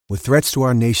With threats to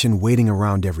our nation waiting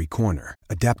around every corner,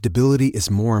 adaptability is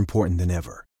more important than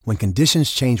ever. When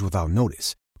conditions change without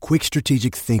notice, quick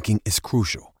strategic thinking is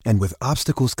crucial. And with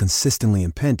obstacles consistently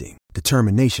impending,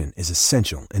 determination is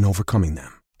essential in overcoming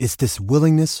them. It's this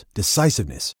willingness,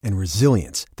 decisiveness, and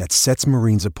resilience that sets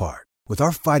Marines apart. With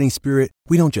our fighting spirit,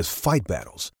 we don't just fight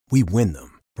battles, we win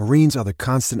them. Marines are the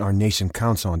constant our nation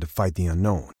counts on to fight the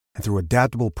unknown. And through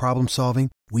adaptable problem solving,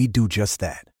 we do just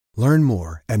that. Learn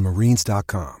more at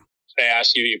marines.com. They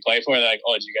ask you who you play for, they're like,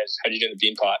 how'd you do in the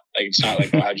bean pot? Like, it's not like,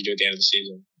 how'd you do at the end of the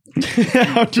season?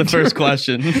 The first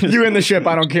question. You in the ship,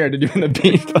 I don't care. Did you in the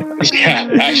bean pot? Yeah,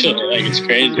 actually, like, it's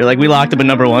crazy. You're like, we locked up a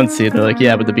number 1 seed. They're like,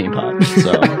 yeah, but the bean pot.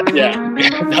 So yeah.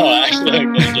 No, actually,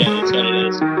 like, that's what it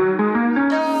is.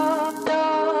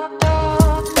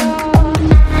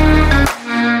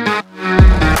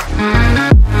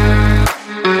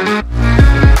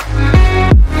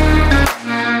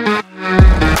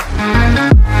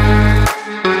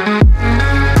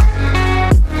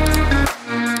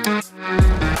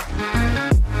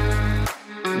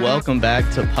 welcome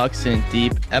back to Pucks in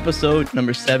Deep, episode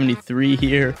number 73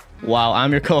 here. Wow,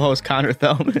 I'm your co-host, Connor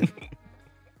Thelman.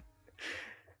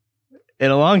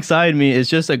 And alongside me is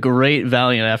just a great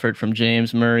valiant effort from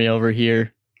James Murray over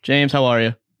here. James, how are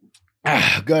you?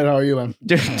 Good, how are you, man?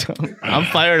 Dude, I'm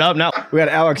fired up now. We got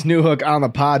Alex Newhook on the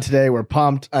pod today. We're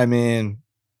pumped. I mean,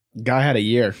 guy had a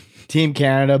year. Team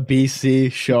Canada,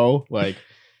 BC show, like...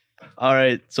 All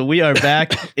right, so we are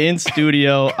back in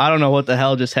studio. I don't know what the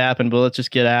hell just happened, but let's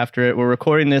just get after it. We're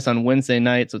recording this on Wednesday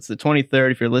night, so it's the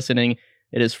 23rd. If you're listening,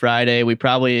 it is Friday. We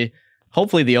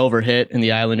hopefully the over hit in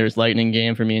the Islanders Lightning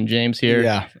game for me and James here.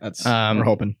 Yeah, that's we're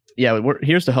hoping. Yeah,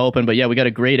 here's to hoping. But yeah, we got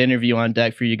a great interview on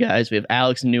deck for you guys. We have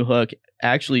Alex Newhook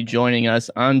actually joining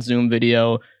us on Zoom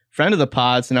video, friend of the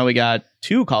pod. So now we got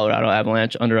 2 Colorado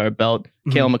Avalanche under our belt.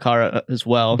 Cale Makar as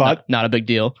well, but not a big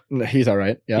deal. He's all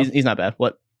right. Yeah, he's not bad.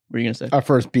 What were you gonna say? Our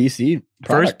first BC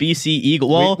product. First BC Eagle.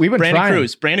 Well, we've been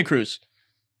Brandon Cruz.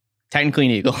 Technically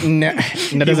an Eagle. No,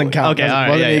 that doesn't count. Okay, all right,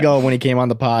 wasn't an Eagle when he came on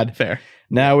the pod. Fair.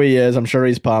 Now he is. I'm sure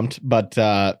he's pumped. But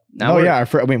we've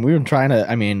been trying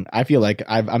to. I mean, I feel like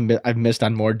I've missed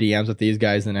on more DMs with these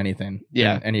guys than anything.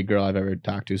 Yeah, than any girl I've ever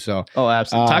talked to. So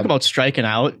absolutely. Talk about striking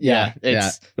out. Yeah.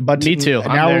 But me too.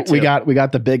 Now we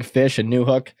got the big fish and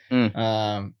Newhook.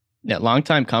 Yeah, long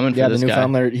time coming for this guy. Yeah, the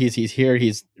Newfoundlander. He's here.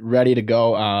 He's ready to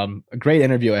go. A great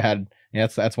interview ahead. Yeah,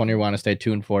 that's one you want to stay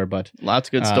tuned for. But lots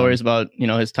of good stories about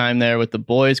his time there with the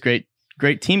boys. Great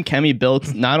team Kemi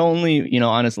built, not only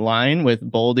on his line with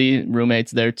Boldy, roommates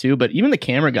there too, but even the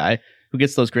camera guy who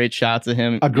gets those great shots of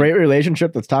him. A great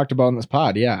relationship that's talked about in this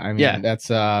pod. Yeah, I mean, that's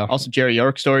also Jerry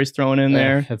York stories thrown in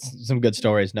there. That's some good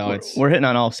stories. No, we're hitting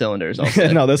on all cylinders.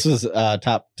 No, this is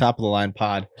top of the line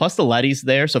pod. Plus the Letty's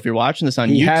there, so if you're watching this on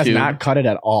YouTube, he has not cut it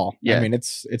at all. Yeah, I mean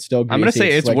it's still greasy. I'm gonna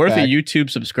say it's worth a YouTube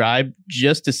subscribe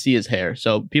just to see his hair.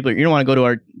 So people, you don't want to go to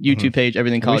our YouTube page,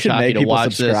 Everything College Hockey, to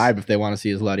watch subscribe this. If they want to see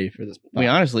his Letty for this pod. We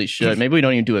honestly should. Maybe we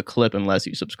don't even do a clip unless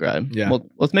you subscribe. Yeah, well,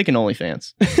 let's make an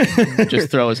OnlyFans.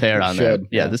 Just throw his hair on there.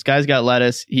 Yeah, this guy's got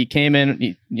lettuce. He came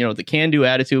in, the can-do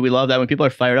attitude. We love that when people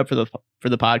are fired up for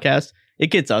the podcast. It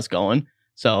gets us going.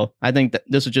 So I think that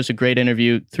this was just a great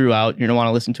interview throughout. You're gonna want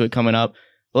to listen to it coming up.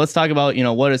 But let's talk about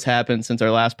what has happened since our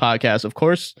last podcast. Of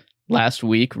course, last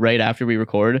week, right after we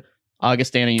record,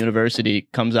 Augustana University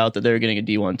comes out that they're getting a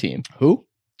D1 team. Who?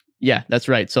 Yeah, that's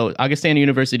right. So Augustana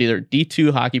University, they're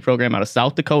D2 hockey program out of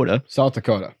South Dakota.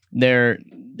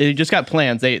 They just got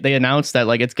plans. They announced that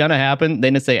it's gonna happen.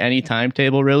 They didn't say any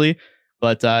timetable really.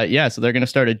 But so they're going to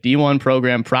start a D1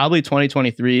 program. Probably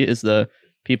 2023 is the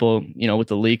people, with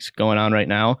the leaks going on right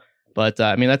now. But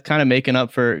I mean, that's kind of making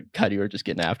up for, God, you were just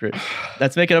getting after it.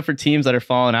 That's making up for teams that are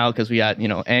falling out because we got,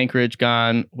 Anchorage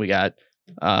gone. We got,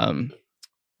 I'm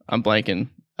blanking,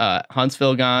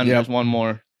 Huntsville gone. Yep. There's one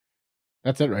more.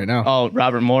 That's it right now. Oh,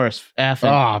 Robert Morris. Which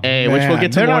we'll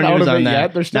get to more news on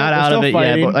that. They're not out of it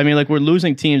yet. But I mean, we're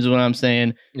losing teams is what I'm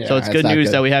saying. Yeah, so it's good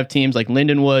news that we have teams like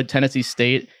Lindenwood, Tennessee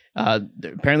State.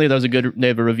 Apparently they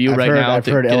have a review now. I've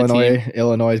heard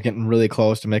Illinois is getting really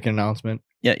close to making an announcement.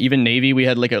 Yeah, even Navy. We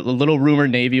had a little rumor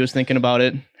Navy was thinking about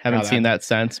it. Haven't seen that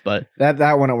since, but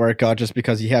that wouldn't work out just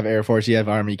because you have Air Force, you have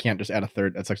Army. You can't just add a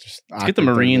third. That's just let's get the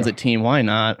Marines a team. Why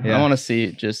not? Yeah. I want to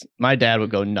see. My dad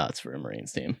would go nuts for a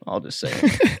Marines team. I'll just say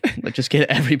it. Just get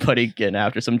everybody getting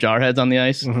after some jarheads on the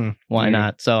ice. Mm-hmm. Why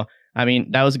not? So I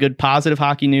mean, that was good positive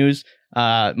hockey news.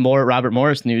 More Robert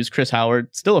Morris news. Chris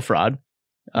Howard still a fraud.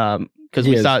 Because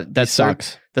we saw that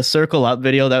sucks. The Circle Up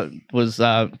video that was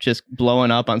just blowing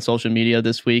up on social media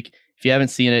this week. If you haven't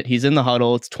seen it, he's in the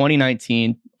huddle. It's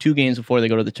 2019, 2 games before they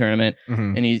go to the tournament,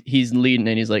 and he's leading,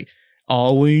 and he's like,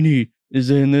 "All we need is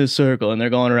in this circle, and they're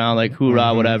going around like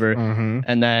hoorah, whatever.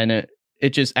 And then it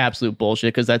just absolute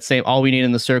bullshit because all we need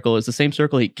in the circle is the same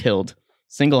circle he killed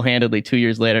single-handedly 2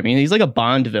 years later. I mean, he's like a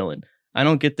Bond villain. I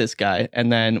don't get this guy.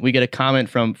 And then we get a comment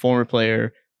from former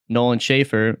player Nolan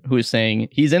Schaefer, who is saying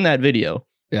he's in that video.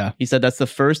 Yeah. He said that's the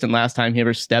first and last time he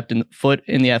ever stepped foot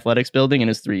in the athletics building in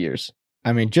his 3 years.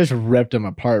 I mean, just ripped him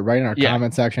apart right in our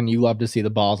comment section. You love to see the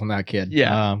balls on that kid.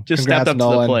 Yeah. Just stepped up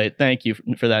Nolan. To the plate. Thank you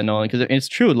for that, Nolan. Because it's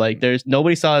true. Like,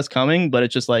 nobody saw this coming, but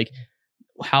it's just like,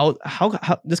 how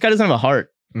this guy doesn't have a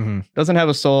heart. Doesn't have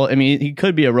a soul. I mean, he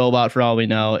could be a robot for all we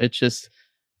know. It's just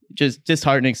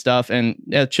disheartening stuff. And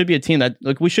it should be a team that,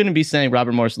 we shouldn't be saying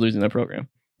Robert Morris is losing their program.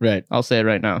 Right. I'll say it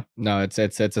right now. No, it's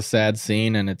a sad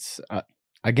scene, and it's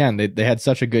again they had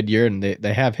such a good year, and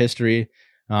they have history.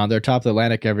 They're top of the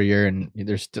Atlantic every year, and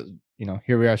they're still,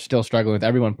 here we are still struggling with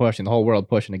everyone pushing, the whole world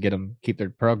pushing to get them keep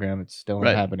their program. It's still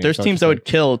not happening. There's teams that would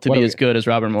kill to be as good as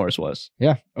Robert Morris was.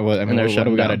 Yeah. Well, I mean, what do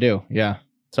we got to do? Yeah.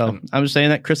 So I'm just saying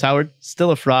that Chris Howard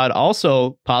still a fraud.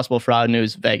 Also, possible fraud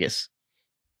news: Vegas.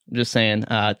 I'm just saying,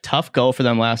 tough go for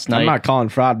them last night. I'm not calling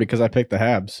fraud because I picked the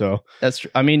Habs, so that's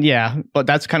true. I mean, yeah, but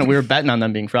that's kind of, we were betting on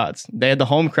them being frauds. They had the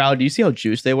home crowd. Do you see how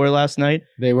juiced they were last night?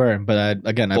 They were, but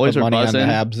I put money on the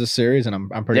Habs this series, and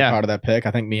I'm pretty proud of that pick.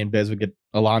 I think me and Biz would get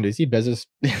along. Do you see Biz's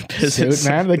suit,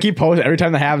 man? They keep posting every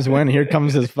time the Habs win. Here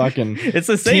comes his fucking. It's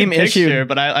the same picture, issue.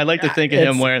 But I like to think of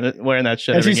him wearing that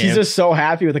shit. He's just so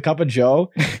happy with a cup of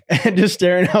Joe and just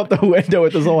staring out the window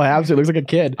with his whole Habs. It looks like a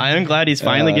kid. I am glad he's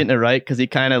finally getting it right, because he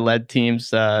kind of led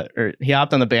teams. Or he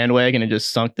hopped on the bandwagon and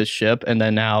just sunk the ship, and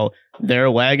then now they're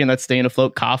a wagon that's staying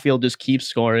afloat. Caulfield just keeps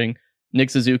scoring. Nick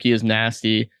Suzuki is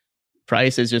nasty.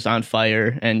 Price is just on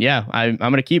fire, and yeah, I'm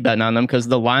gonna keep betting on them because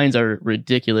the lines are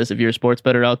ridiculous. If you're a sports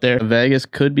bettor out there, Vegas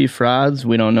could be frauds.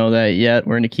 We don't know that yet.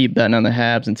 We're gonna keep betting on the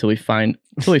Habs until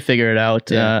we figure it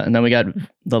out. And then we got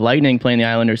the Lightning playing the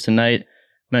Islanders tonight.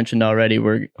 Mentioned already,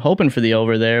 we're hoping for the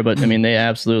over there, but I mean, they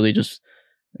absolutely just.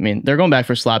 I mean, they're going back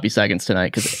for sloppy seconds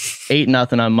tonight because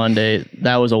 8-0 on Monday.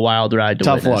 That was a wild ride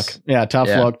to witness. Tough luck. Yeah,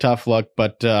 tough luck.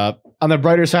 But on the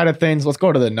brighter side of things, let's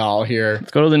go to the Null here.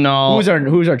 Let's go to the Null.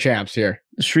 Who's our champs here?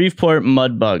 Shreveport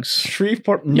Mudbugs.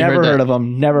 Shreveport, never heard of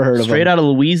them. Never heard of them. Straight out of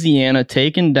Louisiana,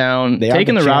 taking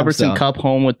the Robertson Cup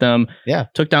home with them. Yeah.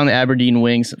 Took down the Aberdeen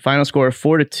Wings. Final score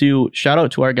 4-2. Shout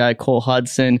out to our guy Cole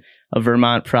Hudson, a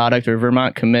Vermont product, or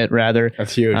Vermont commit rather.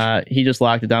 That's huge. He just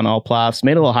locked it down all playoffs.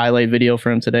 Made a little highlight video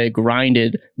for him today.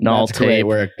 Grinded Null tape. That's great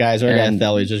work, guys. Our guy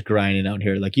Thelly's just grinding out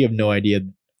here. Like, you have no idea.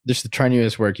 Just the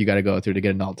strenuous work you got to go through to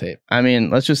get a Null tape. I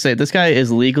mean, let's just say this guy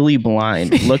is legally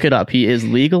blind. Look it up. He is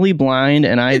legally blind,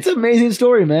 and it's an amazing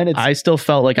story, man. I still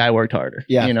felt like I worked harder.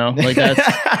 Yeah, like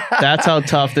that's how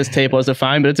tough this tape was to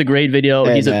find. But it's a great video.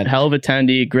 Hey, he's a hell of a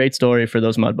attendee. Great story for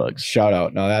those Mudbugs. Shout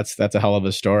out. No, that's a hell of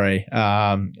a story.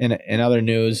 In other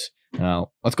news.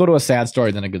 Let's go to a sad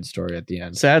story, then a good story at the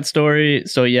end. Sad story.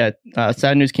 So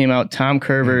sad news came out. Tom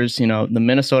Curvers, the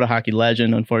Minnesota hockey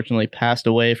legend, unfortunately passed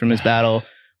away from his battle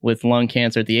with lung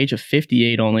cancer at the age of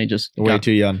 58 only. Just way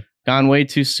too young. Gone way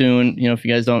too soon. If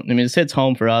you guys don't, this hits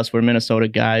home for us. We're Minnesota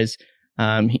guys.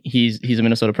 He's a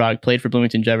Minnesota product, played for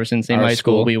Bloomington Jefferson, same high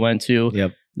school we went to.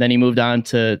 Yep. Then he moved on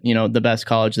to, the best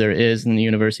college there is in the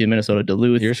University of Minnesota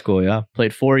Duluth. Your school, yeah.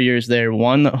 Played 4 years there,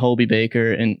 won the Hobey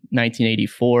Baker in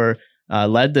 1984.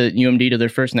 Led the UMD to their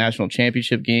first national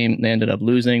championship game. They ended up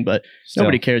losing, but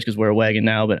nobody cares because we're a wagon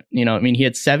now. But, he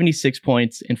had 76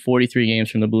 points in 43 games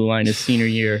from the blue line his senior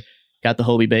year. Got the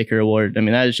Hobey Baker Award.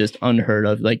 That is just unheard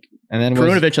of. And then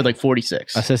Perunovic had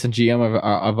 46. Assistant GM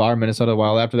of our Minnesota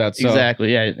Wild after that. So.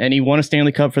 Exactly, yeah. And he won a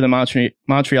Stanley Cup for the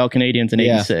Montreal Canadiens in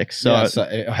 86. So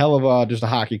a hell of just a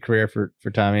hockey career for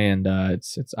Tommy. And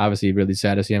it's obviously really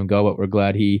sad to see him go, but we're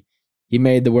glad he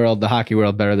made the hockey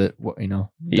world better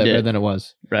better than it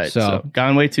was. Right. So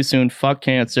gone way too soon. Fuck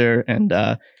cancer. And,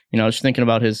 just thinking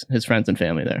about his friends and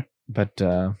family there. But,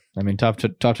 tough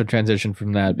to transition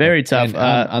from that. Very tough.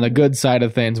 On the good side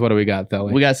of things, what do we got,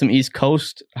 Thelly? We got some East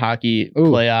Coast hockey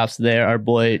playoffs there. Our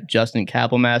boy, Justin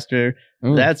Kappelmaster.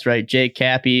 Ooh. That's right. Jake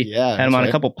Cappy. Yeah. Had him on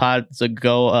a couple pods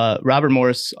ago. Robert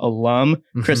Morris alum.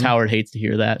 Chris Howard hates to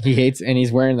hear that. He hates, and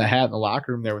he's wearing the hat in the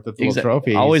locker room there with the little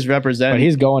trophy. Always representing. But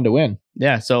he's going to win.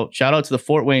 Yeah. So shout out to the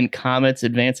Fort Wayne Comets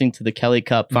advancing to the Kelly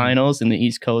Cup finals in the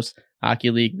East Coast Hockey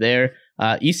League there.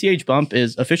 ECH Bump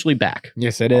is officially back.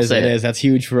 Yes, it is. It is. That's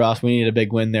huge for us. We needed a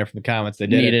big win there from the Comets. They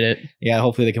needed it. Yeah,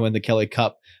 hopefully they can win the Kelly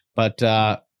Cup. But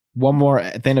one more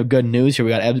thing of good news here.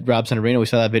 We got Ed Robson Arena. We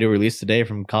saw that video released today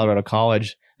from Colorado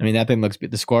College. That thing looks,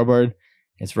 the scoreboard,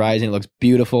 It's rising. It looks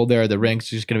beautiful there. The rink's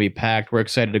just going to be packed. We're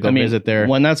excited to go visit there.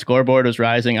 When that scoreboard was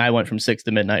rising, I went from 6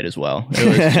 to midnight as well. It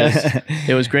was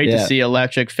it was great to see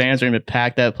electric. Fans are going to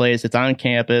pack that place. It's on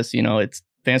campus.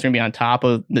 Fans are going to be on top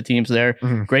of the teams there.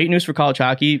 Mm-hmm. Great news for college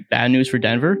hockey. Bad news for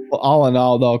Denver. Well, all in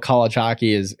all, though, college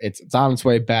hockey it's on its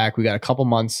way back. We got a couple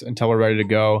months until we're ready to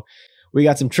go. We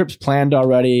got some trips planned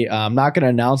already. I'm not going to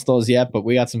announce those yet, but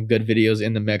we got some good videos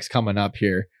in the mix coming up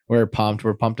here. We're pumped.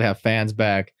 We're pumped to have fans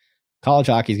back. College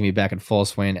hockey is going to be back in full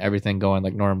swing, everything going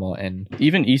like normal. And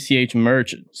even ECH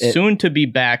merch, soon to be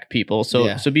back, people. So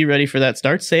be ready for that.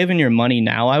 Start saving your money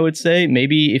now, I would say.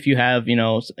 Maybe if you have,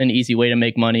 an easy way to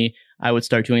make money, I would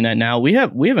start doing that now. We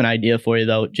have an idea for you,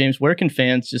 though. James, where can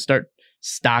fans just start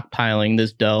stockpiling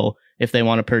this dough if they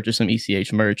want to purchase some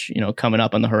ECH merch, coming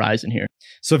up on the horizon here?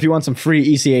 So if you want some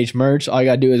free ECH merch, all you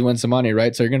got to do is win some money,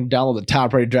 right? So you're going to download the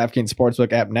top-rated DraftKings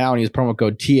Sportsbook app now and use promo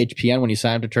code THPN when you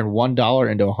sign up to turn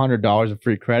 $1 into $100 of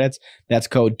free credits. That's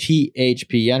code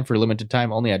THPN for limited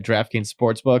time only at DraftKings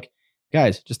Sportsbook.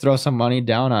 Guys, just throw some money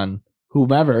down on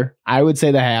whomever. I would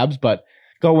say the Habs, but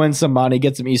go win some money,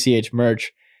 get some ECH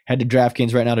merch. Head to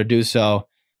DraftKings right now to do so.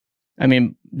 I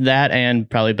mean, that and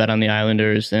probably bet on the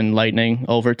Islanders and Lightning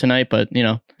over tonight, but,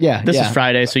 this is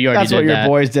Friday, so you already did that. That's what your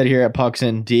boys did here at Pucks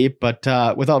in Deep, but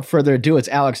without further ado, it's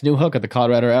Alex Newhook at the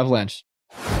Colorado Avalanche.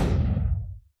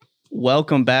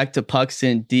 Welcome back to Pucks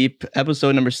in Deep,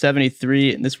 episode number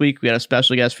 73. And this week, we got a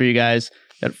special guest for you guys.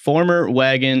 Got former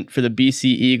wagon for the BC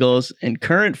Eagles and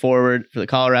current forward for the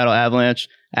Colorado Avalanche,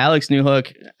 Alex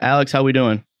Newhook. Alex, how we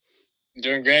doing?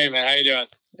 Doing great, man. How you doing?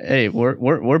 Hey,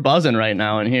 we're buzzing right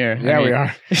now in here. Yeah, we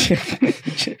are.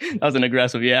 That was an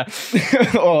aggressive, yeah.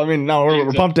 Well, no,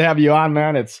 we're pumped to have you on,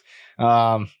 man. It's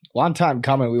long time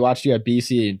coming. We watched you at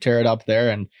BC and tear it up there,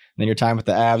 and then your time with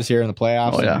the Avs here in the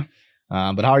playoffs. Oh,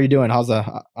 yeah. But how are you doing? How's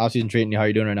the offseason treating you? How are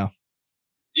you doing right now?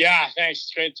 Yeah,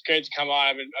 thanks. It's great to come on.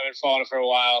 I've been following it for a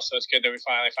while, so it's good that we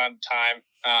finally found the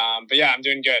time. But yeah, I'm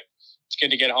doing good. It's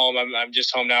good to get home. I'm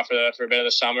just home now for a bit of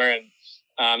the summer, and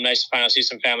nice to finally see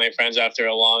some family and friends after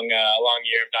a long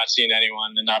year of not seeing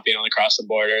anyone and not being able to cross the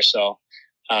border. So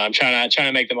I'm trying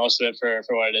to make the most of it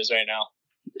for what it is right now.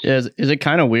 Is it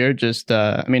kind of weird? Just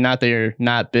not that you're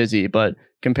not busy, but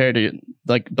compared to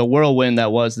like the whirlwind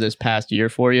that was this past year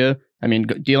for you. I mean,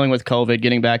 dealing with COVID,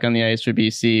 getting back on the ice for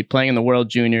BC, playing in the World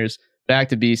Juniors, back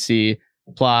to BC,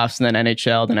 playoffs, and then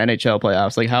NHL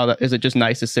playoffs. Like, is it just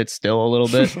nice to sit still a little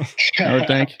bit? I would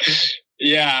think.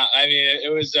 Yeah, I mean,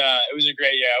 it was a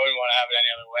great year. I wouldn't want to have it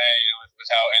any other way, with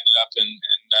how it ended up and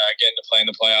getting to play in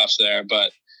the playoffs there.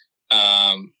 But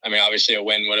obviously a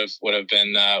win would have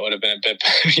been a bit,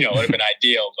 would have been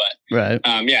ideal. But right,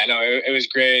 it was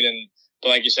great. But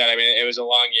like you said, it was a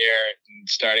long year.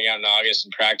 Starting out in August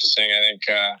and practicing, I think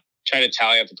trying to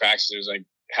tally up the practices,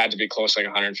 had to be close to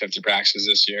 150 practices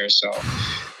this year. So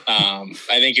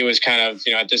I think it was kind of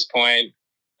at this point.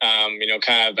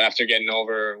 Kind of after getting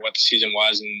over what the season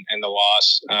was and the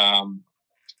loss,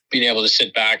 being able to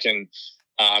sit back and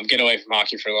get away from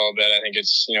hockey for a little bit. I think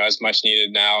it's, as much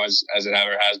needed now as it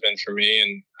ever has been for me,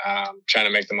 and trying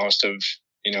to make the most of,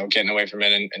 getting away from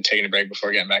it and taking a break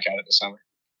before getting back at it this summer.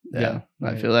 Yeah,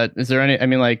 I feel that. Is there any,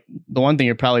 the one thing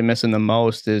you're probably missing the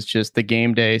most is just the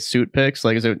game day suit pics.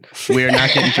 Like, is it weird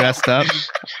not getting dressed up?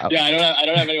 Yeah, I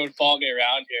don't have anyone follow me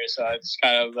around here, so it's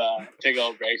kind of take a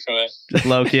little break from it. Just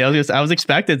low key. I was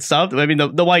expecting something.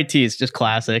 The white tee is just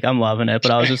classic. I'm loving it,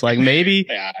 but I was just like, maybe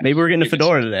we're getting a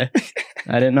fedora today.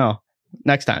 I didn't know.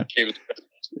 Next time.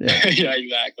 Yeah, yeah,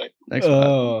 exactly. Next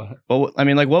time. But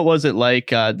what was it like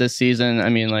this season?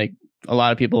 A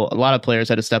lot of players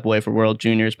had to step away for World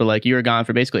Juniors, but you were gone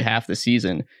for basically half the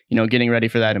season, getting ready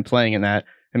for that and playing in that.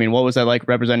 What was that like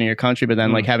representing your country, but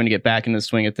then having to get back into the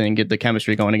swing of thing, get the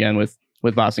chemistry going again with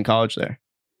Boston College there?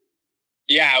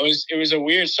 Yeah, it was a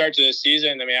weird start to the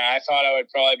season. I thought I would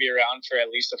probably be around for at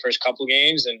least the first couple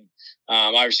games, and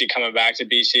obviously coming back to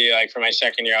BC, for my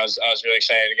second year, I was really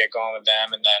excited to get going with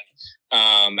them, and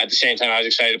then at the same time, I was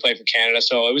excited to play for Canada.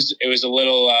 So it was a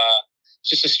little.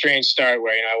 Just a strange start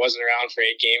where, I wasn't around for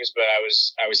 8 games, but I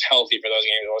was healthy for those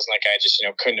games. It wasn't like I just,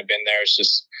 couldn't have been there. It's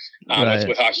just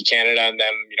with Hockey Canada and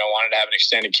them, wanted to have an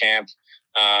extended camp.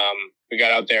 We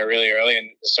got out there really early in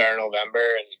the start of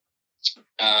November, and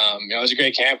it was a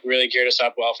great camp. We really geared us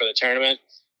up well for the tournament.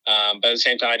 But at the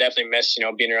same time, I definitely missed,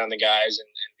 being around the guys and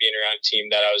being around a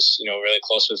team that I was, really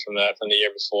close with from the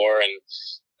year before. And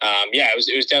it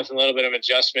was definitely a little bit of an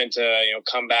adjustment to,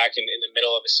 come back in the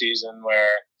middle of a season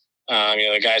where,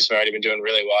 the guys have already been doing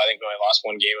really well. I think we only lost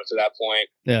 1 game up to that point.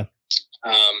 Yeah.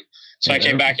 So I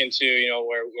came back into,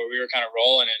 where we were kind of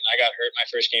rolling, and I got hurt my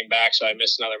first game back, so I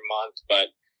missed another month.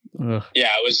 But Yeah,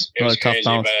 it was crazy,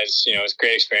 but it's, it was a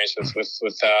great experience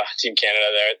with Team Canada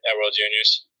there at World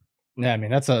Juniors. Yeah, I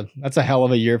mean that's a hell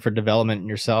of a year for development in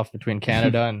yourself between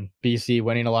Canada and BC,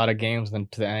 winning a lot of games, then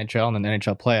to the NHL and then the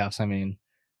NHL playoffs. I mean,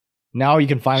 now you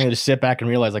can finally just sit back and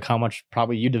realize like how much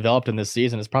probably you developed in this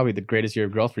season. It's probably the greatest year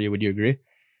of growth for you. Would you agree?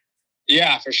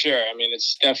 Yeah, for sure. I mean,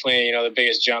 it's definitely the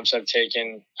biggest jumps I've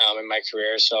taken in my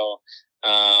career. So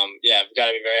yeah, I've got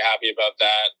to be very happy about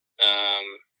that.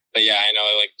 But yeah, I know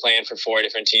like playing for 4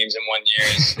 different teams in 1 year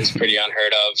is pretty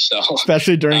unheard of. So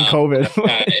especially during COVID.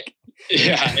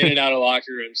 Yeah, in and out of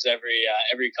locker rooms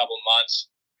every couple months.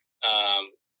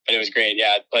 But it was great.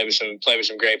 Yeah, played with some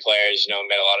great players. Met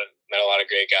a lot of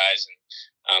great guys,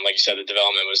 and like you said, the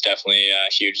development was definitely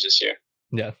huge this year.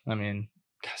 Yeah, I mean,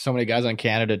 so many guys on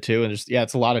Canada too, and just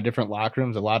it's a lot of different locker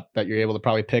rooms, a lot that you're able to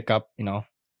probably pick up.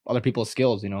 Other people's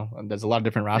skills. There's a lot of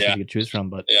different rosters you could choose from.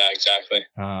 But yeah, exactly.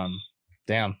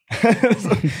 Damn,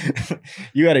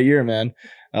 you had a year, man.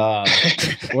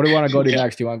 What do you want to go to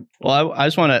next? Do you want? Well, I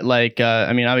just want to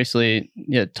I mean, obviously,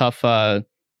 yeah, tough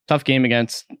game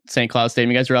against St. Cloud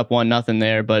Stadium. You guys were up 1-0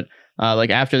 there, but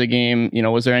after the game,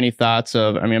 was there any thoughts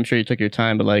of? I mean, I'm sure you took your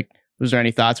time, but was there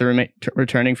any thoughts of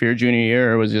returning for your junior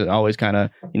year, or was it always kind of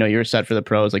you were set for the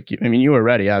pros? I mean, you were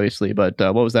ready, obviously, but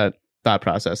what was that thought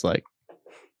process like?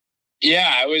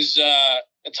 Yeah, it was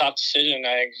a tough decision.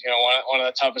 I think one of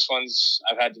the toughest ones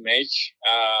I've had to make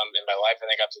in my life. I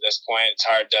think up to this point, it's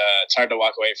hard to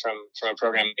walk away from a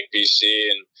program like BC,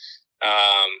 and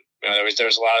there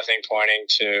was a lot of things pointing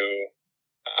to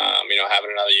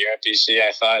having another year at BC.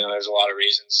 I thought there's a lot of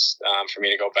reasons for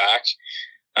me to go back.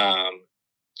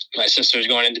 My sister's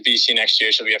going into BC next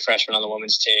year. She'll be a freshman on the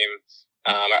women's team.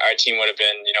 Our team would have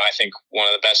been, I think, one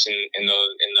of the best in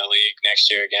the league next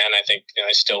year again. I think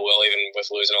they still will, even with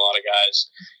losing a lot of guys.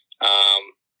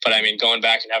 But I mean, going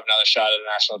back and having another shot at a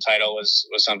national title was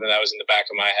something that was in the back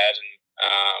of my head,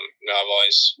 and I've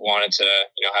always wanted to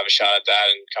have a shot at that.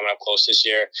 And coming up close this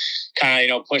year, kind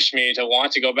of pushed me to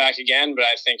want to go back again. But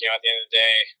I think at the end of the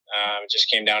day, it just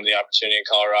came down to the opportunity in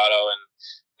Colorado and.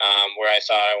 Where I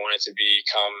thought I wanted to be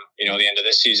come, the end of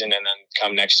this season and then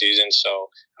come next season. So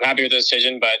I'm happy with the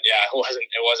decision, but yeah,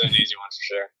 it wasn't an easy one for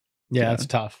sure. Yeah, that's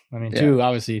tough. I mean, two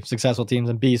obviously successful teams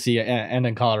in BC and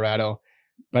in Colorado,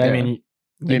 but I mean,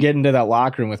 you get into that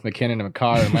locker room with McKinnon and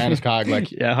Makar and Landeskog,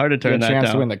 hard to turn that chance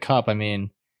down. To win the cup. I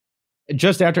mean,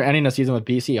 just after ending the season with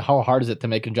BC, how hard is it to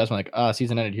make an adjustment?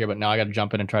 Season ended here, but now I got to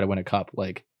jump in and try to win a cup.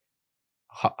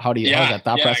 How does that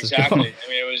thought process exactly. go? I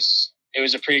mean, it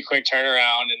was a pretty quick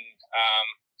turnaround, and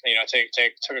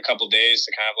took a couple of days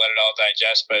to kind of let it all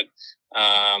digest. But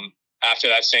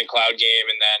after that St. Cloud game,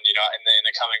 and then in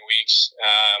the coming weeks,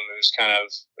 it was kind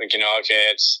of like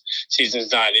okay,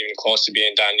 season's not even close to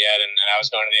being done yet, and I was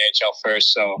going to the AHL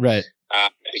first, so right.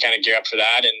 To kind of gear up for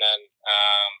that, and then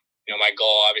my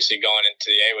goal obviously going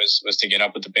into the A was to get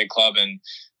up with the big club, and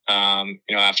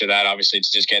after that, obviously, to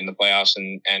just get in the playoffs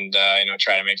and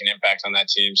try to make an impact on that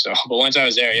team. So, but once I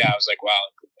was there, I was like, wow,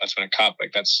 let's win a cup.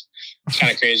 That's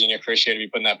kind of crazy in your first year to be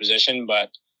put in that position.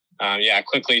 But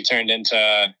quickly turned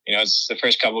into, it's the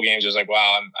first couple of games. It was like,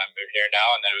 wow, I'm here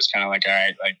now. And then it was kind of like, all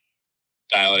right,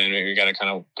 dial it in. We got to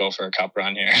kind of go for a cup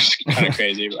run here. It's kind of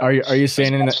crazy. But are you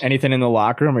saying anything in the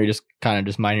locker room, or are you just kind of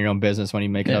just minding your own business when you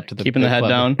make it up to the keeping the head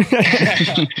down?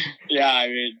 Yeah, I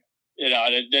mean,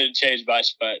 it didn't change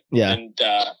much, but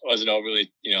wasn't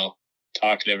overly,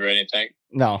 talkative or anything.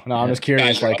 No, I'm just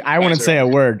curious. I wouldn't say a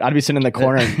word. I'd be sitting in the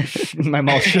corner and my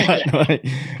mouth shut.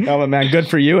 No, but man, good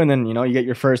for you. And then, you get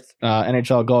your first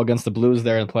NHL goal against the Blues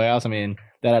there in the playoffs. I mean,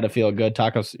 that had to feel good.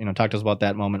 Talk to us about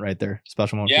that moment right there.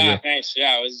 Special moment for you. Yeah, thanks.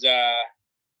 Yeah, it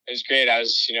was great. I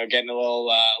was, getting a little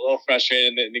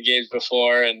frustrated in the games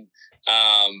before, and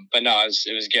but no,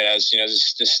 it was good. I was,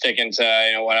 just sticking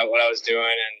to what I was doing,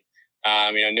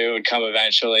 and knew it would come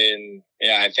eventually. And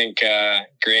yeah, I think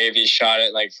Gravy shot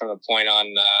it from a point on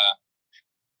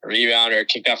a rebound or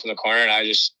kicked out from the corner, and I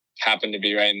just happened to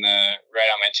be right on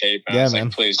my tape. And I was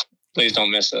like, please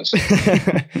don't miss this.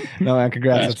 No, man,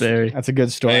 congrats. That's a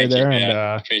good story. Thank there, you,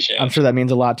 and appreciate it. I'm sure that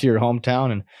means a lot to your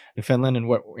hometown and in Finland, and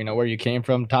where you came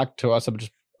from. Talk to us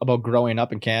about growing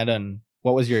up in Canada, and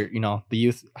what was your the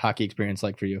youth hockey experience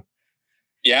like for you?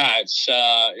 Yeah, it's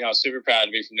super proud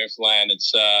to be from Newfoundland.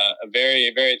 It's a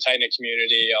very, very tight knit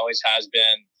community. Always has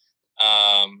been.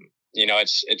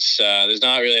 It's there's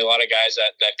not really a lot of guys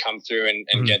that come through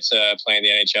and get to play in the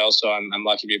NHL. So I'm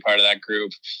lucky to be a part of that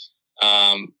group.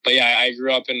 But yeah, I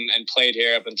grew up and played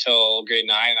here up until grade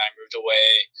 9. I moved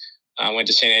away. I went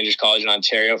to St. Andrews College in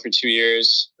Ontario for 2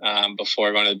 years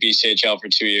before going to the BCHL for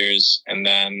 2 years, and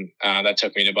then that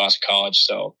took me to Boston College.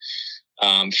 So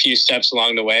a few steps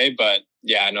along the way, but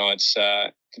yeah, no, it's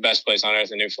the best place on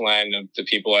earth in Newfoundland. The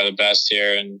people are the best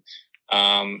here, and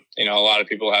you know, a lot of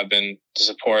people have been the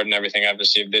support and everything I've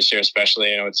received this year,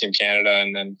 especially, you know, with Team Canada,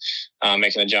 and then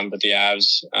making the jump with the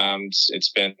Avs. It's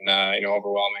been you know,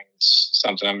 overwhelming. It's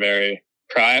something I'm very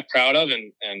proud of,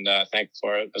 and thankful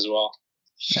for it as well.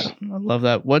 Yeah, I love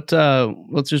that. What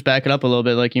let's just back it up a little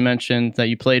bit. Like you mentioned that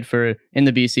you played in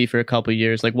the BC for a couple of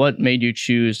years. Like what made you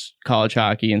choose college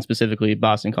hockey and specifically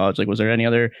Boston College? Like was there any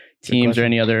other teams or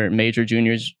any other major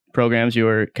juniors programs you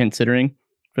were considering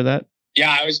for that?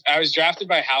 Yeah, I was drafted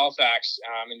by Halifax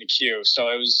in the Q. So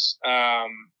it was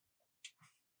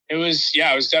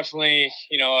definitely,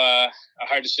 you know, a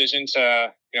hard decision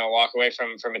to, you know, walk away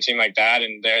from a team like that.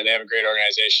 And they have a great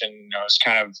organization. You know, it's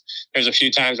kind of, there's a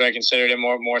few times where I considered it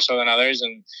more so than others.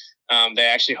 And they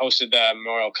actually hosted the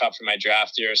Memorial Cup for my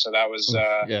draft year. So that was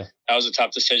that was a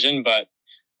tough decision. But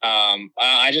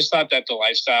I just thought that the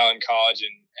lifestyle in college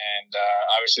and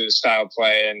obviously the style of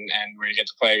play and where you get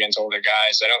to play against older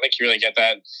guys, I don't think you really get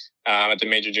that at the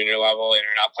major junior level. And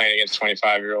you're not playing against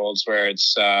 25-year-olds where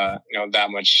it's you know, that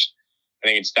much. I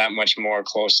think it's that much more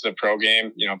close to the pro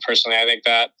game. You know, personally, I think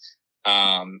that.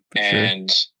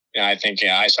 And you know, I think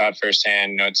I saw it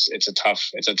firsthand. You know, it's a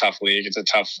tough league. It's a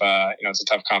tough you know, it's a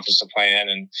tough conference to play in,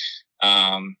 and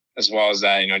as well as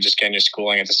that, you know, just getting your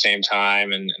schooling at the same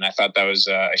time. And I thought that was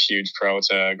a huge pro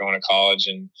to going to college.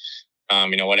 And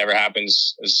you know, whatever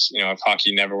happens is, you know, if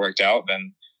hockey never worked out,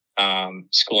 then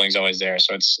schooling's always there.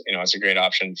 So it's, you know, it's a great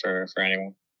option for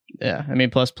anyone. Yeah, I mean,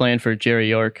 plus playing for Jerry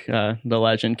York, the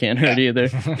legend, can't hurt either.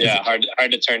 Yeah, hard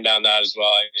to turn down that as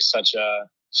well. He's such a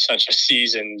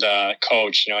seasoned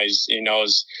coach. You know, he's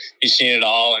seen it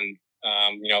all, and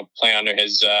you know, playing under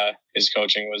his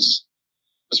coaching was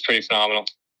pretty phenomenal.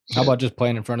 How about just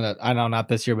playing in front of that? I know not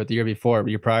this year, but the year before,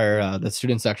 year prior, the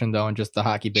student section though, and just the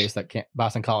hockey base that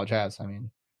Boston College has. I mean,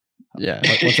 yeah,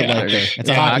 what's it like there? It's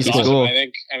a hockey school.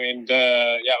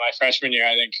 My freshman year,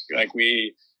 I think like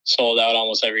we sold out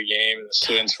almost every game, and the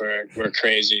students were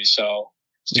crazy. So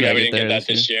we didn't get that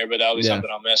this year, but that'll be something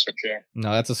I'll miss for sure.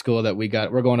 No, that's a school that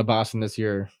we're going to Boston this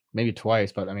year, maybe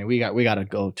twice, but I mean, we got to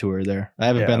go tour there. I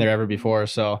haven't been there ever before,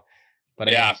 so. But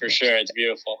yeah, for sure, it's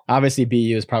beautiful. Obviously,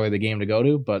 BU is probably the game to go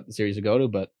to, but the series to go to.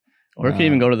 But or can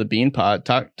even go to the Beanpot.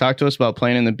 Talk to us about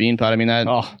playing in the Beanpot. I mean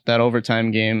that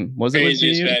overtime game, was it with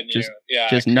BU? Venue.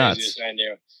 Just nuts.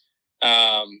 Venue.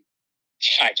 I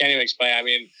can't even explain. I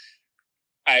mean,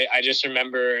 I just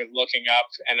remember looking up,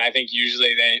 and I think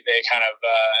usually they kind of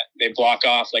they block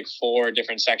off like 4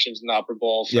 different sections in the upper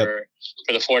bowl for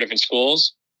the 4 different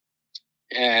schools,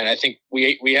 and I think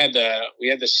we had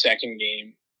the second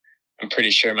game, I'm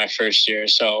pretty sure, my first year,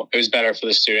 so it was better for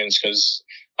the students because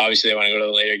obviously they want to go to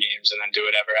the later games and then do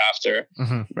whatever after.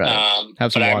 Mm-hmm. Right.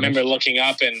 But I remember looking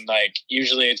up, and like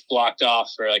usually it's blocked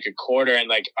off for like a quarter, and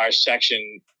like our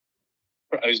section.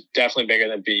 It was definitely bigger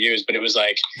than BU's, but it was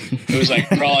like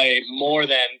probably more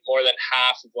than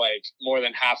half of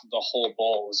the whole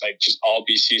bowl was like just all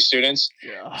BC students.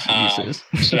 Yeah.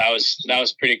 So that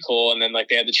was pretty cool. And then like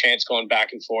they had the chants going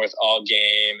back and forth all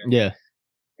game. And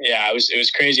it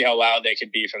was crazy how loud they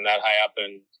could be from that high up.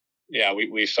 And yeah,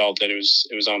 we felt that it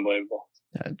was unbelievable.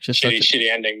 Just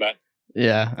shitty ending, but.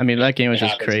 Yeah, I mean, that game was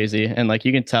just crazy. And, like,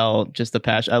 you can tell just the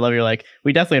passion. I love you're like,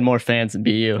 we definitely had more fans than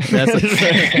BU. That's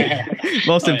the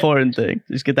most important thing.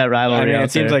 Just get that rivalry. I mean,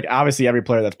 it seems like obviously every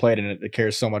player that's played in it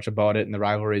cares so much about it and the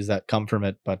rivalries that come from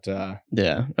it. But I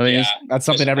mean, that's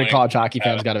something every college hockey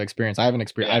fan's got to experience. I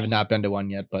have not been to one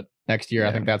yet, but next year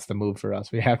I think that's the move for us.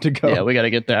 We have to go. Yeah, we got to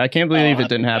get there. I can't believe it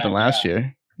didn't happen last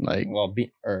year. Like,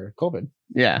 or COVID.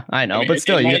 Yeah, I know, but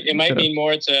still, it might mean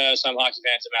more to some hocky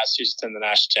fans in Massachusetts than the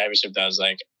national championship does.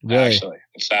 Like, really? Actually,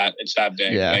 it's that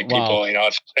big. Yeah. Like people, you know,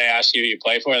 if they ask you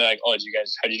play for, they're like, "Oh,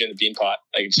 how'd you do in the Beanpot?"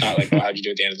 Like, it's not like, "Oh, how'd you do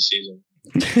at the end of the season?"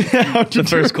 The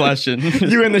first question.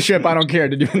 You in the ship? I don't care.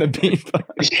 Did you in the Beanpot?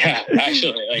 Yeah,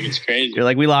 actually, like it's crazy. You're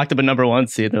like, we locked up a number 1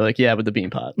 seed. They're like, yeah, with the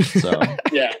Beanpot. So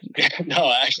yeah,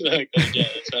 no, actually, like, yeah,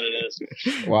 that's what it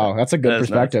is. Wow, that's a good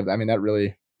perspective. Nice. I mean, that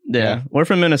really. Yeah, we're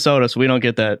from Minnesota, so we don't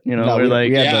get that. You know, no,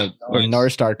 we had the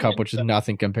North Star Cup, which is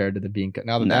nothing compared to the Bean Cup.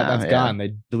 Now that's gone.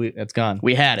 It's gone.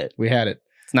 We had it.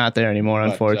 It's not there anymore,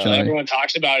 unfortunately. Everyone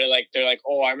talks about it like they're like,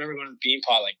 "Oh, I remember going to the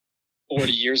Beanpot like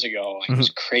 40 years ago. Like, it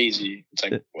was crazy." It's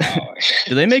like, wow.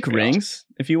 Do they make rings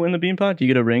if you win the Beanpot? Do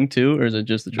you get a ring too, or is it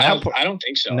just the draft? I don't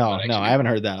think so. No, I haven't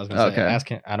heard that. I was gonna say, ask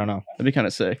him. I don't know. That'd be kind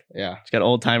of sick. Yeah, it's got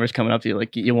old timers coming up to you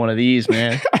like, get you one of these,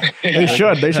 man. They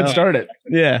should start it.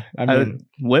 Yeah, I mean,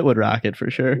 Whit would rock it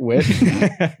for sure. Whit,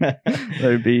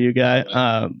 there'd be you guy.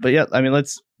 But yeah, I mean,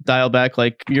 let's dial back.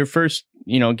 Like your first,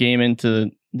 game into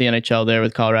the NHL there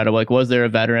with Colorado. Like, was there a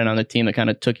veteran on the team that kind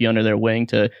of took you under their wing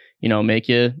to make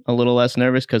you a little less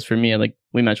nervous? Because for me, like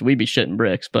we mentioned, we'd be shitting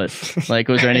bricks, but like,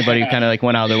 was there anybody who kind of like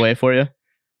went out of their way for you?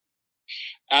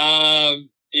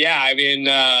 Yeah, I mean,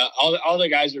 all the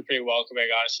guys were pretty welcoming,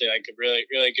 honestly, like a really,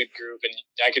 really good group. And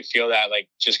I could feel that, like,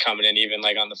 just coming in, even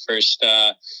like on the first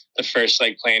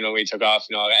like plane when we took off,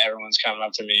 everyone's coming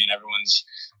up to me and everyone's,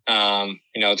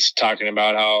 it's talking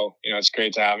about how, it's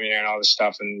great to have me here and all this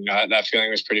stuff. And that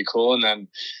feeling was pretty cool. And then,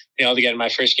 to get in my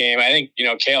first game, I think,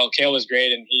 Kale was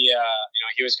great. And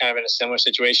he was kind of in a similar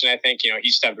situation. I think,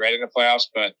 he stepped right in the playoffs,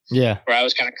 but where I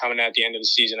was kind of coming at the end of the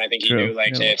season, I think he knew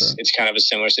it's kind of a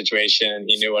similar situation.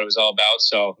 He knew what it was all about.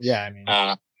 So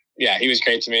he was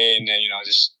great to me, and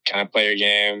just kind of play your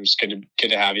games. Good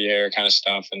to have you here, kind of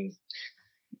stuff. And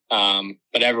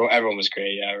but everyone was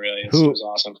great. Yeah, really, it was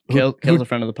awesome. Kale's a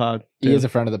friend of the pod. He is a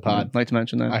friend of the pod. I'd like to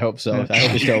mention that. I hope so. I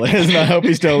hope he still is. I hope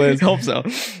he still is. Hope so.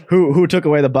 Who took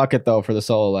away the bucket though for the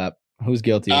solo lap? Who's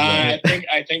guilty? I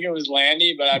think it was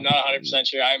Landy, but I'm not 100%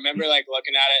 sure. I remember like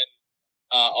looking at it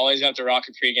and always have to rock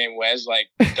a pregame whiz like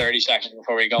 30 seconds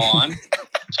before we go on.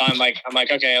 So I'm like,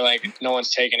 okay, like no one's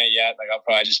taking it yet. Like I'll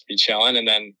probably just be chilling. And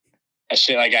then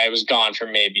I was gone for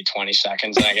maybe 20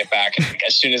 seconds, and I get back, and like,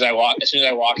 as soon as I walk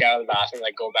out of the bathroom,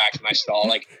 like go back to my stall,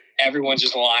 like everyone's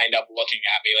just lined up looking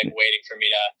at me, like waiting for me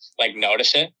to like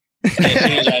notice it.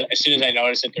 And as soon as I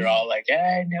notice it, they're all like,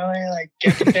 "Hey, Noe, like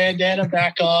get the bandana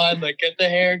back on, like get the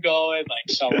hair going." Like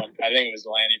someone, I think it was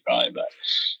Landy probably, but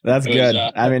that's good.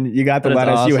 I mean, you got the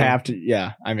lettuce. Awesome. You have to,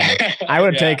 yeah. I mean, I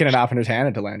would have taken it off and just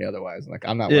handed it to Landy otherwise. Like,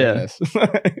 I'm not wearing this.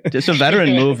 Just a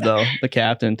veteran move though. The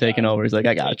captain taking over. He's like,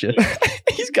 "I got you."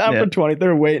 He's gone for 20.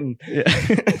 They're waiting. Yeah.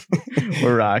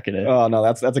 We're rocking it. Oh no,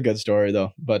 that's a good story though.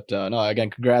 But no,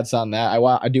 again, congrats on that.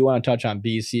 I do want to touch on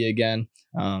BC again.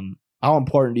 How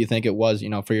important do you think it was,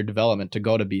 for your development to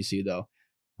go to BC though?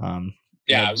 It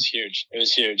was huge. It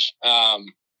was huge.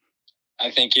 I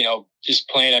think, just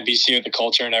playing at BC with the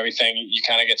culture and everything, you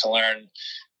kind of get to learn.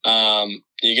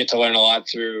 You get to learn a lot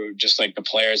through just like the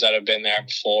players that have been there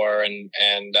before and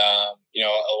a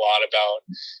lot about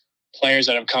players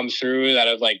that have come through that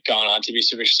have like gone on to be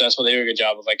super successful. They do a good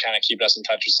job of like kind of keeping us in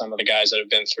touch with some of the guys that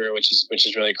have been through, which